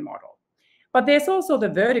state-driven model. But there's also the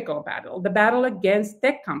vertical battle, the battle against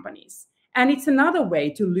tech companies. And it's another way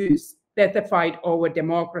to lose the fight over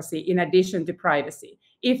democracy in addition to privacy,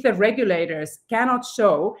 if the regulators cannot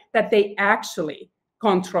show that they actually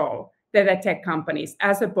control the tech companies,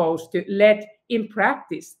 as opposed to let, in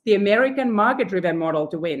practice, the American market-driven model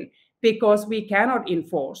to win, because we cannot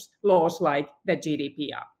enforce laws like the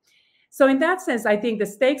GDPR. So in that sense, I think the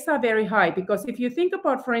stakes are very high, because if you think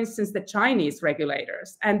about, for instance, the Chinese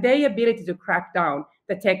regulators and their ability to crack down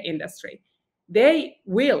the tech industry, they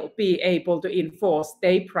will be able to enforce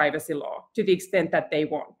their privacy law to the extent that they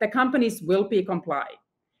want. The companies will be compliant.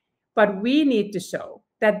 But we need to show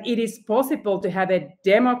that it is possible to have a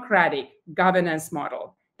democratic governance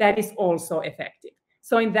model that is also effective.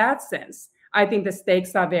 So in that sense, I think the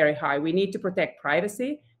stakes are very high. We need to protect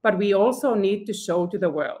privacy, but we also need to show to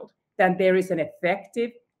the world that there is an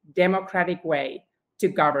effective democratic way to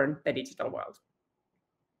govern the digital world.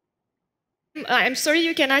 I'm sorry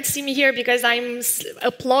you cannot see me here because I'm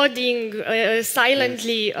applauding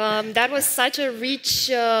silently. That was such a rich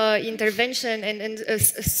intervention and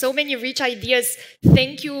so many rich ideas.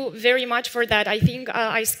 Thank you very much for that. I think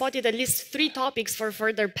I spotted at least 3 topics for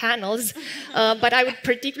further panels, but I would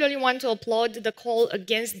particularly want to applaud the call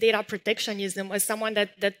against data protectionism as someone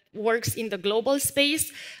that works in the global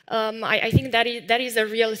space. I think that is a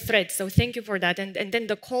real threat, so thank you for that. And then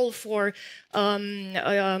the call for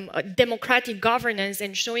democratic governance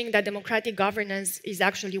and showing that democratic governance is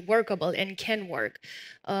actually workable and can work.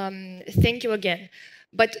 Thank you again.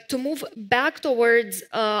 But to move back towards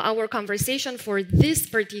our conversation for this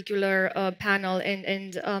particular panel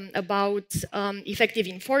and about effective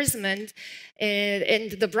enforcement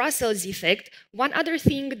and the Brussels effect, one other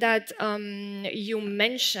thing that you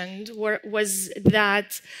mentioned was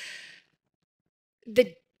that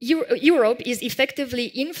Europe is effectively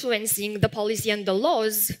influencing the policy and the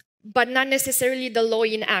laws, but not necessarily the law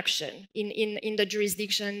in action in the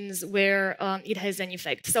jurisdictions where it has an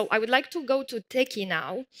effect. So I would like to go to Teki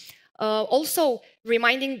now, also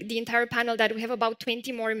reminding the entire panel that we have about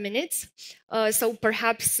 20 more minutes. So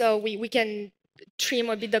perhaps we can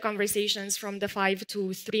trim a bit the conversations from the 5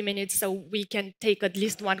 to 3 minutes so we can take at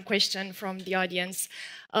least one question from the audience.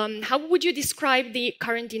 How would you describe the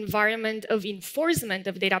current environment of enforcement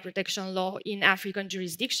of data protection law in African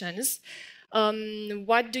jurisdictions?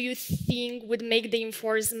 What do you think would make the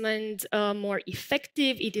enforcement more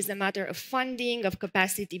effective? It is a matter of funding, of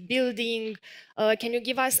capacity building. Can you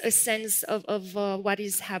give us a sense of what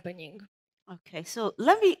is happening? Okay, so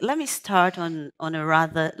let me start on a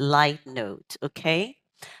rather light note, okay?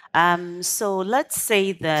 So let's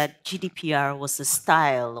say that GDPR was a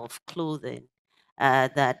style of clothing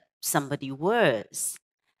that somebody wears,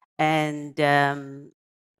 and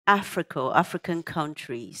African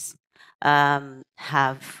countries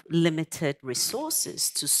have limited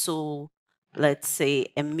resources to sew, let's say,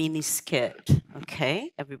 a mini skirt.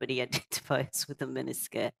 Okay, everybody identifies with a mini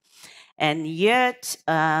skirt. And yet,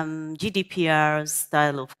 GDPR's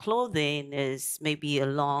style of clothing is maybe a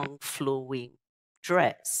long flowing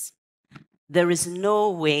dress. There is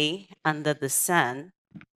no way under the sun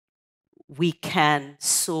we can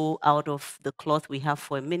sew out of the cloth we have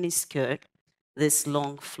for a miniskirt this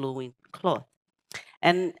long flowing cloth.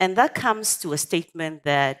 And that comes to a statement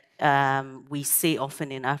that we say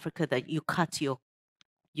often in Africa, that you cut your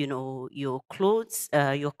clothes,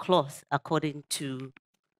 your cloth according to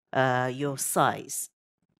your size,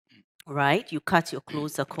 right? You cut your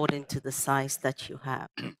clothes according to the size that you have.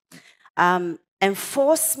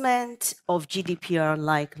 Enforcement of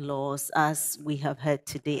GDPR-like laws, as we have heard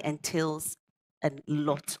today, entails a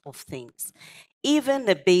lot of things. Even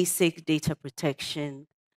the basic data protection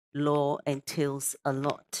law entails a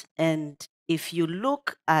lot. And if you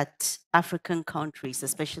look at African countries,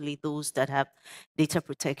 especially those that have data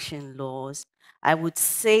protection laws, I would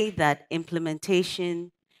say that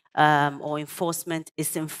implementation or enforcement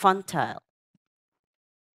is infantile.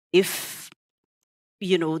 If,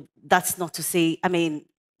 that's not to say,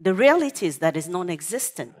 the reality is that it's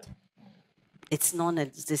non-existent. It's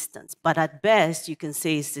non-existent. But at best, you can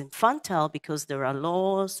say it's infantile because there are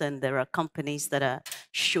laws and there are companies that are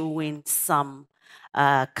showing some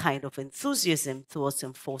kind of enthusiasm towards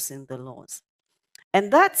enforcing the laws.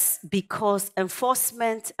 And that's because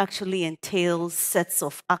enforcement actually entails sets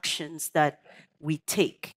of actions that we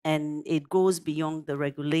take, and it goes beyond the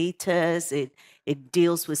regulators. It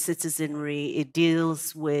deals with citizenry. It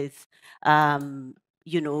deals with,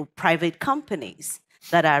 private companies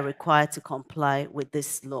that are required to comply with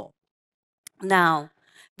this law. Now,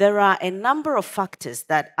 there are a number of factors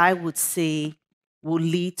that I would say will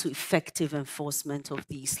lead to effective enforcement of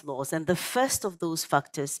these laws. And the first of those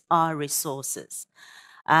factors are resources.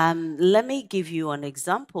 Let me give you an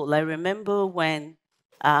example. I remember when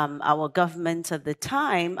our government at the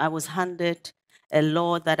time, I was handed a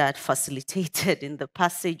law that I'd facilitated in the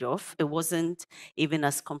passage of. It wasn't even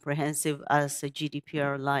as comprehensive as a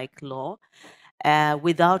GDPR-like law,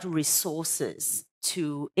 without resources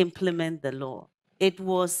to implement the law. It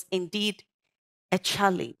was indeed a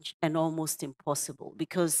challenge and almost impossible,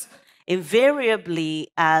 because invariably,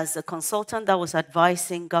 as a consultant that was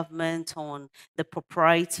advising government on the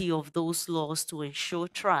propriety of those laws to ensure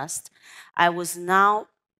trust, I was now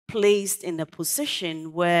placed in a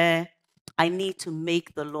position where I need to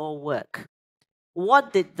make the law work.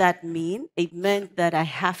 What did that mean? It meant that I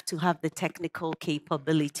have to have the technical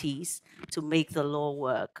capabilities to make the law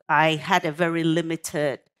work. I had a very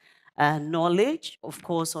limited knowledge, of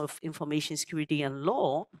course, of information security and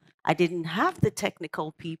law. I didn't have the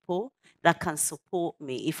technical people that can support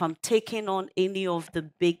me. If I'm taking on any of the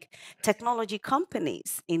big technology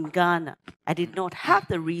companies in Ghana, I did not have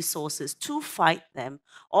the resources to fight them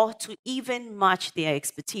or to even match their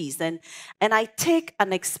expertise. And I take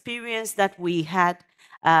an experience that we had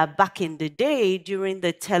back in the day during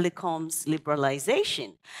the telecoms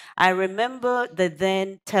liberalization. I remember the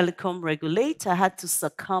then telecom regulator had to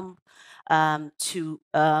succumb to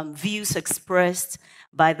views expressed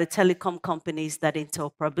by the telecom companies that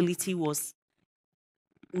interoperability was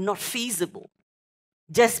not feasible,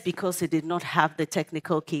 just because it did not have the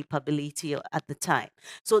technical capability at the time.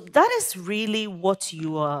 So that is really what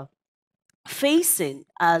you are facing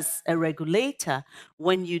as a regulator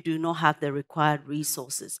when you do not have the required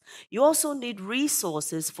resources. You also need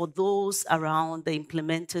resources for those around the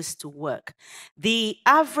implementers to work. The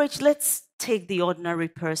average, let's take the ordinary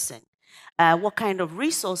person. What kind of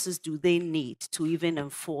resources do they need to even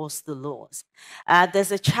enforce the laws?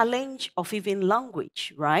 There's a challenge of even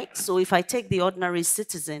language, right? So if I take the ordinary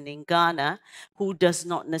citizen in Ghana who does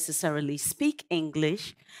not necessarily speak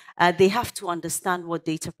English, they have to understand what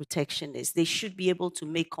data protection is. They should be able to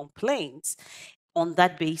make complaints on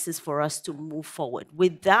that basis for us to move forward.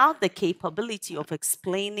 Without the capability of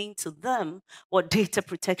explaining to them what data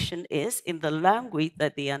protection is in the language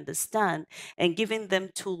that they understand, and giving them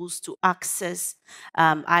tools to access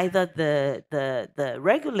either the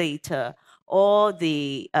regulator or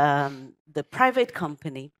the private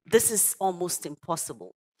company, this is almost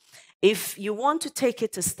impossible. If you want to take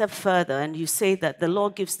it a step further and you say that the law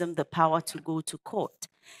gives them the power to go to court,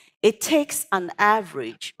 it takes an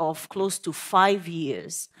average of close to 5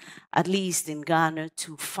 years, at least in Ghana,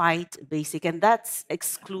 to fight basic, and that's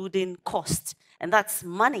excluding cost and that's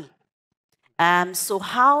money. So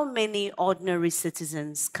how many ordinary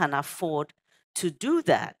citizens can afford to do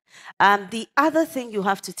that? The other thing you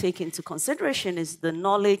have to take into consideration is the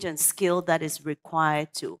knowledge and skill that is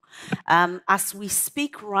required to. As we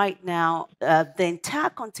speak right now, the entire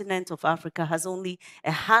continent of Africa has only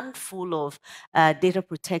a handful of data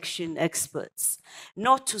protection experts,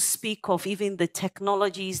 not to speak of even the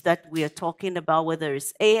technologies that we are talking about, whether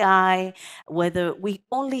it's AI, whether we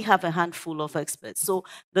only have a handful of experts. So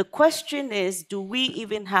the question is, do we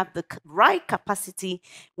even have the right capacity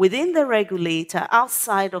within the regulator,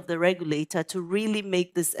 outside of the regulator, to really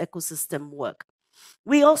make this ecosystem work?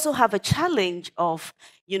 We also have a challenge of,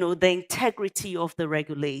 the integrity of the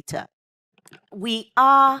regulator. We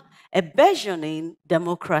are a burgeoning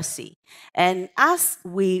democracy. And as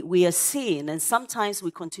we are seeing, and sometimes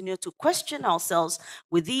we continue to question ourselves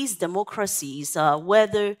with these democracies,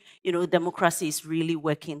 whether, democracy is really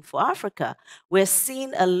working for Africa. We're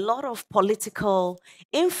seeing a lot of political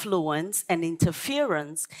influence and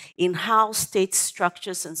interference in how state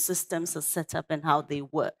structures and systems are set up and how they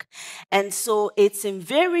work. And so it's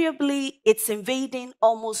invading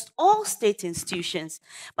almost all state institutions,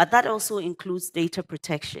 but that also includes data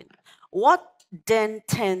protection. What then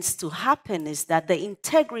tends to happen is that the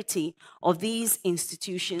integrity of these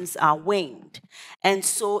institutions are waned. And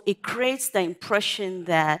so it creates the impression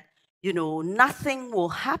that, nothing will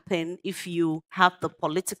happen if you have the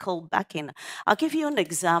political backing. I'll give you an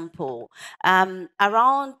example.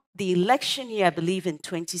 Around the election year, I believe in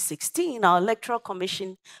 2016, our Electoral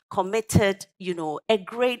Commission committed, a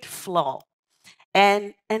great flaw.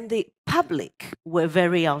 And the public were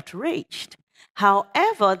very outraged.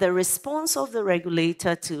 However, the response of the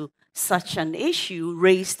regulator to such an issue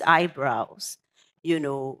raised eyebrows,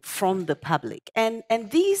 from the public. And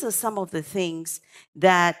these are some of the things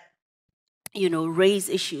that, raise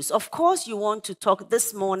issues. Of course, you want to talk.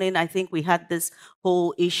 This morning, I think we had this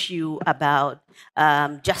whole issue about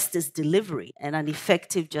justice delivery and an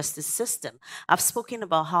effective justice system. I've spoken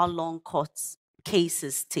about how long courts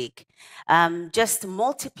cases take. Just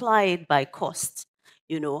multiply it by cost.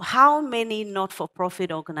 How many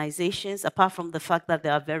not-for-profit organizations, apart from the fact that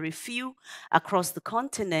there are very few across the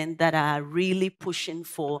continent that are really pushing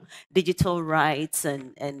for digital rights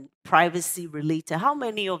and privacy related, how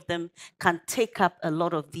many of them can take up a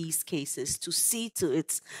lot of these cases to see to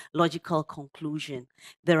its logical conclusion?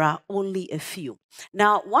 There are only a few.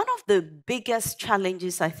 Now, one of the biggest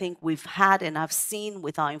challenges I think we've had and I've seen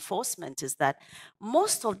with our enforcement is that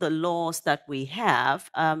most of the laws that we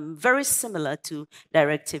have, very similar to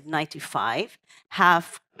Directive 95,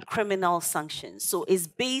 have criminal sanctions. So it's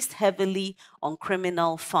based heavily on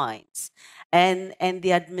criminal fines. And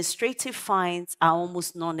the administrative fines are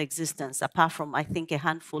almost non-existent, apart from, I think, a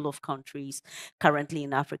handful of countries currently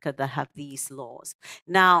in Africa that have these laws.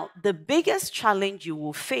 Now, the biggest challenge you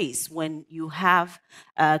will face when you have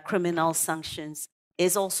criminal sanctions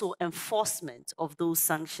is also enforcement of those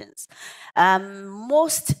sanctions.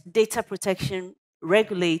 Most data protection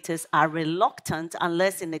regulators are reluctant,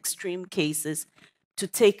 unless in extreme cases, to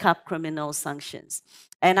take up criminal sanctions.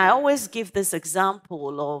 And I always give this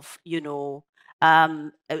example of,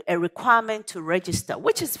 a requirement to register,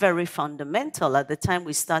 which is very fundamental at the time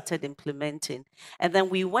we started implementing. And then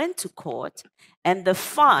we went to court, and the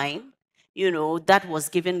fine, that was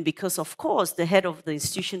given, because of course the head of the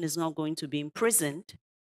institution is not going to be imprisoned.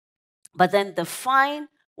 But then the fine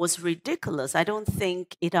was ridiculous. I don't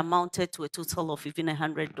think it amounted to a total of even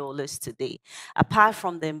 $100 today, apart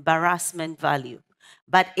from the embarrassment value.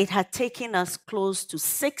 But it had taken us close to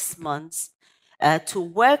 6 months to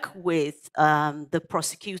work with the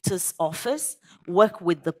prosecutor's office, work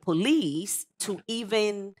with the police to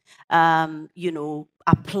even,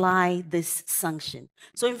 apply this sanction.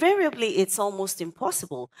 So invariably, it's almost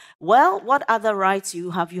impossible. Well, what other rights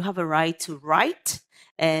you have? You have a right to write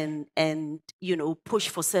and push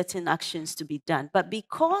for certain actions to be done. But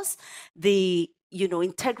because the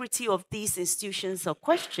integrity of these institutions are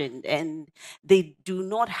questioned and they do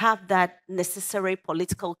not have that necessary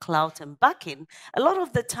political clout and backing, a lot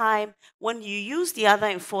of the time when you use the other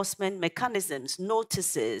enforcement mechanisms,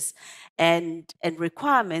 notices and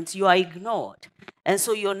requirements, you are ignored. And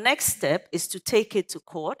so your next step is to take it to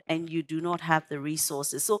court, and you do not have the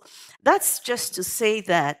resources. So that's just to say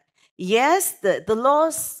that, yes, the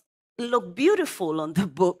laws look beautiful on the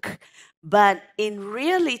book, but in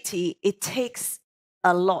reality, it takes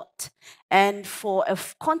a lot. And for a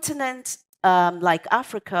continent like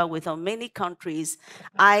Africa, with our many countries,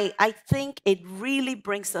 I think it really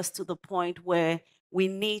brings us to the point where we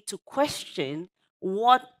need to question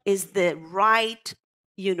what is the right,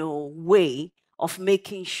 way of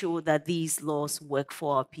making sure that these laws work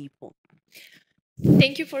for our people.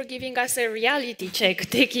 Thank you for giving us a reality check,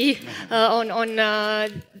 Teki, on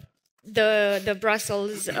the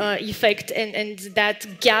Brussels effect and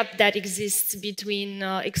that gap that exists between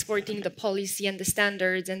exporting the policy and the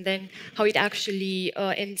standards and then how it actually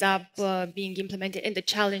ends up being implemented and the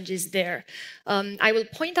challenges there. I will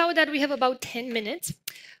point out that we have about 10 minutes.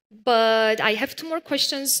 But I have 2 more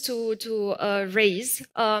questions to raise.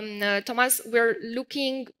 Thomas, we're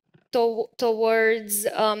looking towards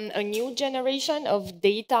a new generation of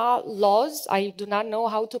data laws. I do not know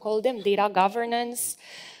how to call them, data governance,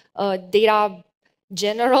 data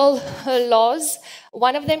general laws.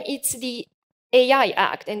 One of them is the AI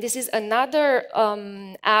Act, and this is another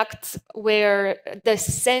act where the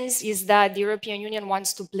sense is that the European Union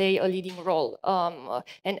wants to play a leading role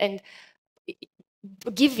and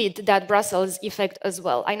give it that Brussels effect as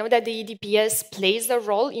well. I know that the EDPS plays a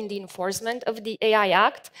role in the enforcement of the AI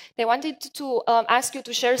Act. I wanted to ask you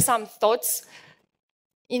to share some thoughts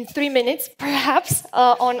in 3 minutes, perhaps,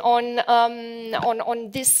 on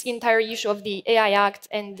this entire issue of the AI Act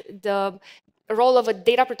and the role of a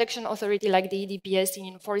data protection authority like the EDPS in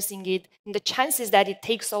enforcing it, and the chances that it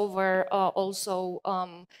takes over also,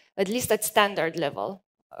 at least at standard level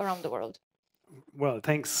around the world. Well,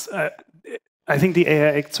 thanks. I think the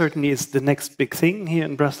AI Act certainly is the next big thing here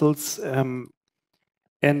in Brussels.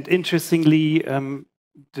 And interestingly,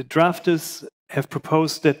 the drafters have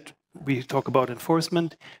proposed that we talk about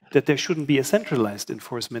enforcement, that there shouldn't be a centralized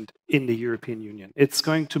enforcement in the European Union. It's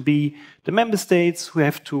going to be the member states who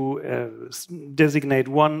have to designate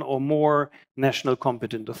one or more national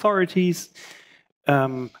competent authorities,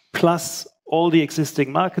 plus all the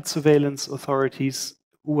existing market surveillance authorities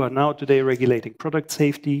who are now today regulating product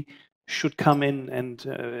safety, should come in and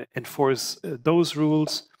enforce those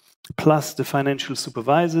rules, plus the financial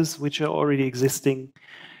supervisors, which are already existing.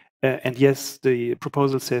 And yes, the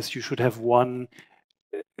proposal says you should have one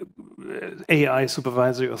AI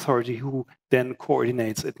supervisory authority who then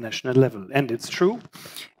coordinates at national level. And it's true.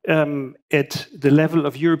 At the level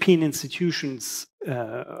of European institutions,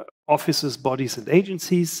 offices, bodies, and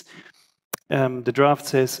agencies, the draft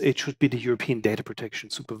says it should be the European Data Protection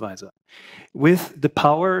Supervisor, with the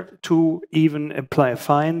power to even apply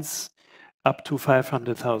fines up to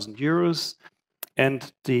 500,000 euros.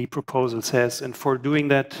 And the proposal says, and for doing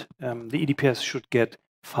that, the EDPS should get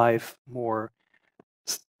 5 more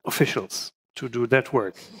officials to do that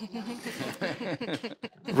work.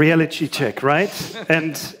 Reality check, right?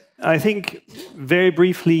 And I think very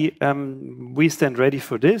briefly, we stand ready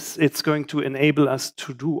for this. It's going to enable us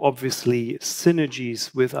to do, obviously,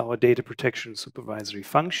 synergies with our data protection supervisory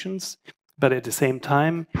functions. But at the same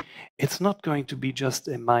time, it's not going to be just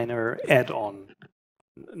a minor add-on.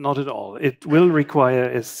 Not at all. It will require,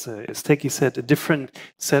 as Teki said, a different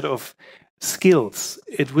set of skills.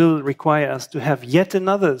 It will require us to have yet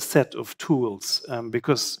another set of tools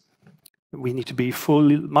because we need to be full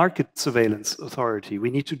market surveillance authority.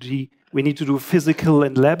 We need to do physical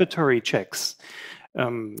and laboratory checks.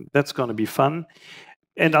 That's going to be fun.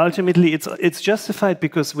 And ultimately, it's justified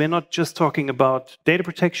because we're not just talking about data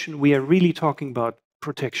protection. We are really talking about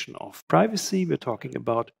protection of privacy. We're talking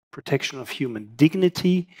about protection of human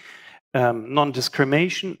dignity,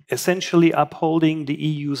 non-discrimination, essentially upholding the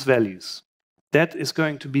EU's values. That is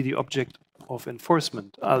going to be the object of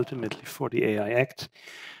enforcement, ultimately, for the AI Act.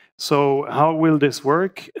 So how will this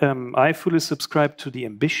work? I fully subscribe to the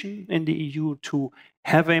ambition in the EU to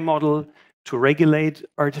have a model to regulate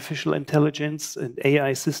artificial intelligence and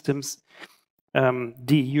AI systems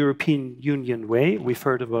the European Union way. We've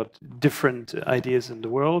heard about different ideas in the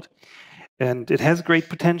world. And it has great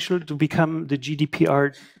potential to become the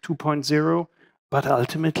GDPR 2.0, but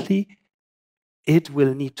ultimately it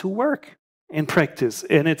will need to work in practice.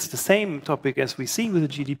 And it's the same topic as we see with the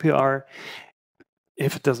GDPR.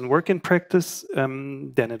 If it doesn't work in practice,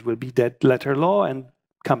 then it will be dead letter law and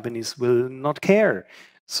companies will not care.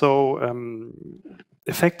 So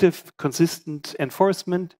effective, consistent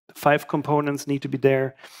enforcement, 5 components need to be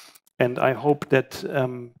there. And I hope that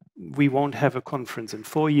we won't have a conference in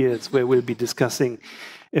 4 years where we'll be discussing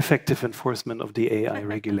effective enforcement of the AI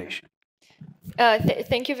regulation.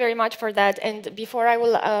 Thank you very much for that. And before I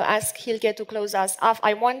will ask Hielke to close us off,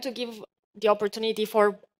 I want to give the opportunity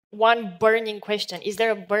for one burning question. Is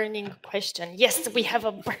there a burning question? Yes, we have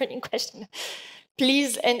a burning question.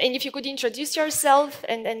 Please, and if you could introduce yourself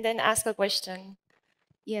and then ask a question.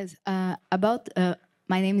 Yes,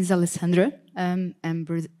 my name is Alessandra. I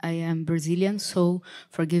am Brazilian, so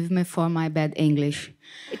forgive me for my bad English.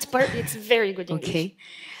 It's very good English. Okay.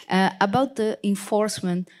 About the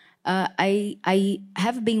enforcement, I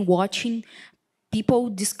have been watching people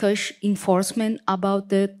discuss enforcement about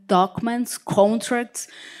the documents, contracts,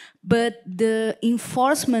 but the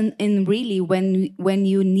enforcement, and really when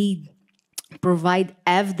you need provide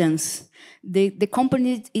evidence, the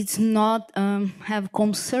company is not have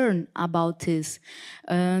concern about this.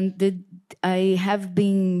 I have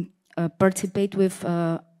been participate with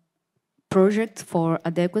project for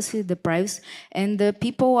adequacy, the privacy, and the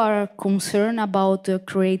people are concerned about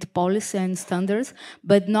create policy and standards,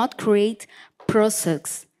 but not create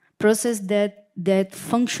process that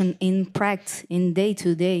function in practice, in day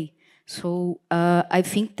to day. So I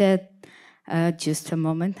think that just a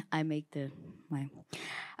moment, I make the.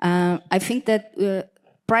 I think that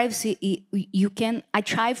privacy, you can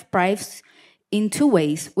achieve privacy in two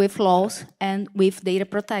ways, with laws and with data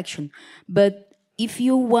protection. But if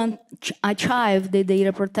you want to achieve the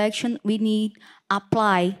data protection, we need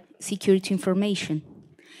apply security information.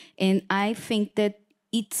 And I think that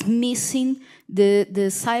it's missing the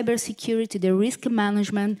cybersecurity, the risk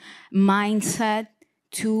management mindset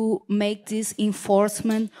to make this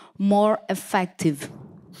enforcement more effective.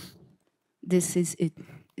 This is it.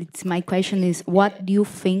 It's my question is, what do you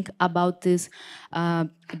think about this,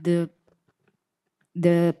 the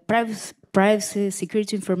privacy,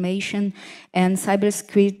 security information, and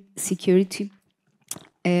cybersecurity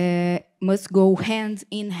must go hand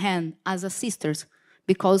in hand as a sisters,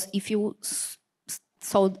 because if you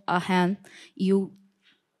sold a hand, you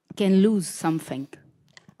can lose something.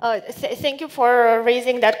 Thank you for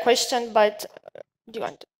raising that question, but do you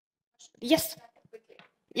want to? Yes.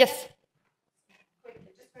 Yes.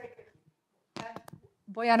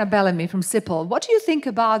 Bojana Bellamy from CIPL. What do you think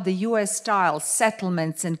about the US-style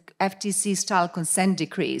settlements and FTC-style consent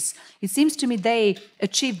decrees? It seems to me they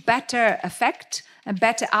achieve better effect and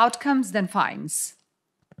better outcomes than fines.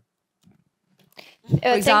 For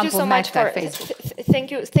example, thank you so much for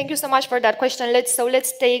thank you so much for that question. Let's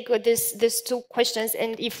take these two questions,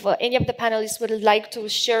 and if any of the panelists would like to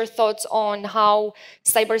share thoughts on how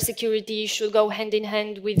cybersecurity should go hand in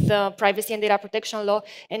hand with privacy and data protection law.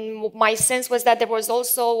 And my sense was that there was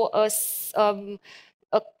also a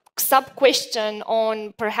sub-question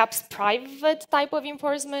on perhaps private type of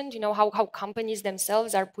enforcement, you know, how companies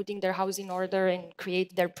themselves are putting their house in order and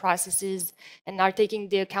create their processes and are taking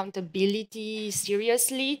the accountability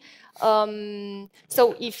seriously. So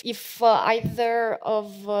if either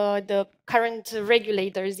of the current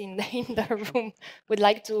regulators in the room would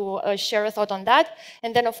like to share a thought on that.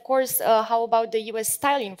 And then, of course, how about the US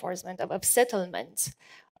style enforcement of settlements?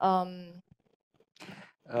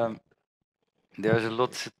 There's a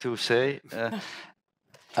lot to say.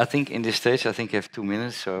 I think in this stage, I think I have 2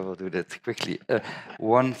 minutes, so I will do that quickly.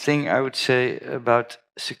 One thing I would say about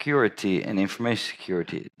security and information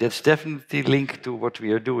security, that's definitely linked to what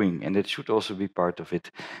we are doing, and it should also be part of it.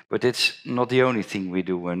 But it's not the only thing we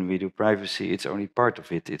do when we do privacy. It's only part of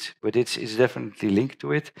it. But it's definitely linked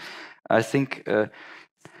to it. I think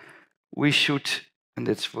we should, and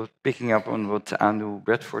that's what picking up on what Anu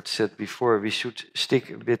Bradford said before, we should stick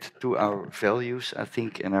a bit to our values, I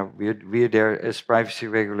think, and we're there as privacy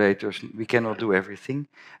regulators. We cannot do everything.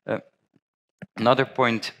 Another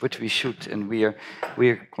point, but we should, and we are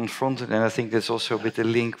confronted, and I think that's also a bit a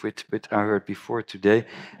link with I heard before today.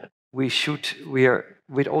 We are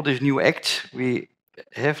with all these new acts, we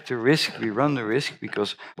have the risk, we run the risk,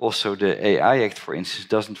 because also the AI Act, for instance,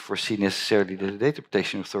 doesn't foresee necessarily that the data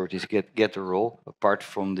protection authorities get a role, apart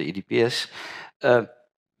from the EDPS,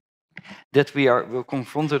 that we're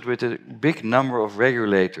confronted with a big number of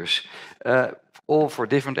regulators, all for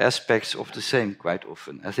different aspects of the same quite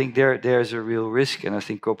often. I think there's a real risk, and I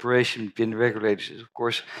think cooperation between regulators is, of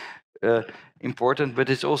course, important, but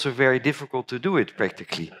it's also very difficult to do it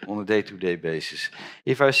practically on a day-to-day basis.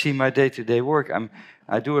 If I see my day-to-day work,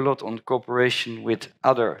 I do a lot on cooperation with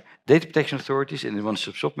other data protection authorities in the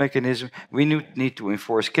one-stop-shop mechanism. We need to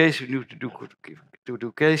enforce cases, we need to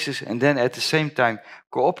do cases, and then at the same time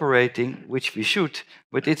cooperating, which we should,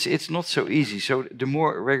 but it's not so easy. So the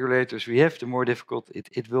more regulators we have, the more difficult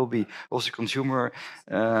it will be. Also consumer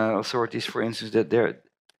authorities, for instance,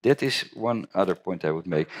 that is one other point I would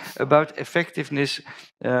make. About effectiveness,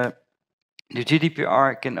 the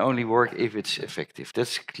GDPR can only work if it's effective.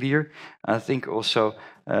 That's clear. I think also,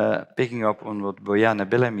 picking up on what Bojana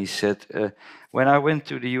Bellamy said, when I went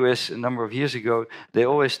to the US a number of years ago, they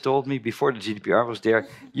always told me, before the GDPR was there,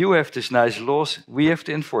 you have these nice laws, we have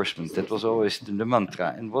the enforcement. That was always the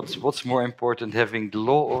mantra. And what's more important, having the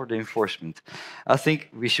law or the enforcement? I think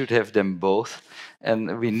we should have them both,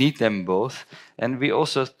 and we need them both. And we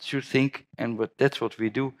also should think, and that's what we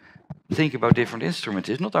do, think about different instruments.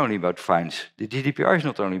 It's not only about fines. The GDPR is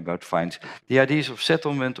not only about fines. The ideas of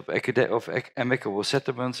settlement, of amicable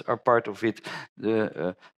settlements are part of it.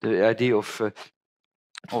 The idea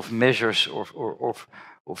of measures, of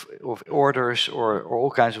orders, or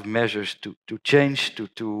all kinds of measures to change,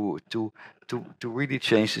 to really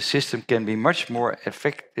change the system can be much more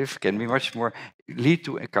effective, can be much more lead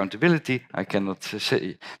to accountability. I cannot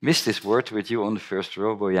miss this word with you on the first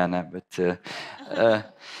row, Bojana, but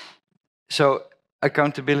so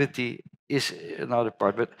accountability is another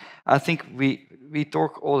part. But I think we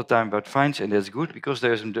talk all the time about fines, and that's good, because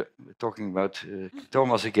there's talking about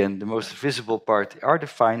Thomas again. The most visible part are the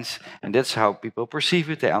fines, and that's how people perceive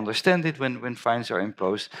it. They understand it when fines are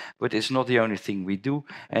imposed. But it's not the only thing we do.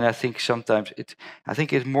 And I think sometimes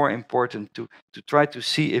it's more important to try to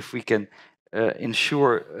see if we can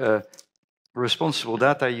ensure responsible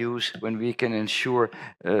data use, when we can ensure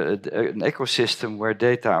an ecosystem where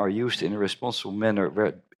data are used in a responsible manner,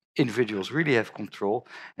 where individuals really have control,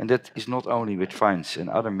 and that is not only with fines, and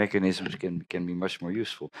other mechanisms can be much more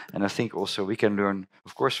useful. And I think also we can learn,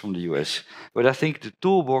 of course, from the US. But I think the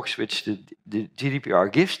toolbox which the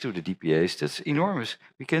GDPR gives to the DPAs, that's enormous.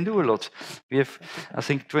 We can do a lot. We have, I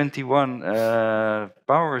think, 21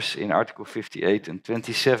 powers in Article 58 and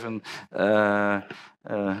 27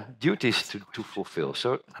 duties to fulfill.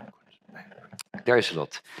 So there is a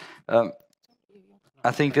lot.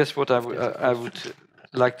 I think that's what I would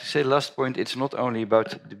like to say. Last point, it's not only about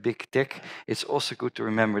the big tech. It's also good to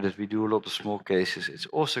remember that we do a lot of small cases. It's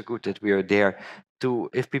also good that we are there to,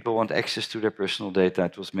 if people want access to their personal data,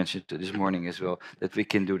 it was mentioned this morning as well, that we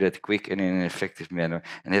can do that quick and in an effective manner,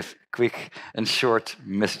 and have quick and short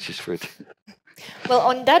messages for it. Well,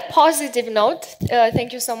 on that positive note,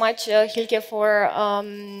 thank you so much, Hielke, for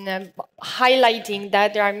highlighting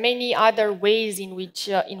that there are many other ways in which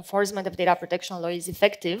enforcement of data protection law is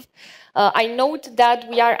effective. I note that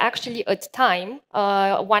we are actually at time.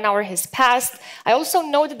 1 hour has passed. I also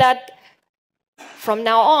note that from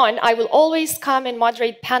now on, I will always come and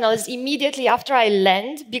moderate panels immediately after I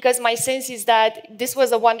land, because my sense is that this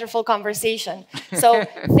was a wonderful conversation. So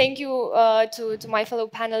thank you to my fellow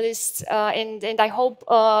panelists, and I hope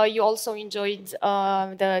you also enjoyed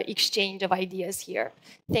the exchange of ideas here.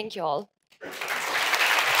 Thank you all.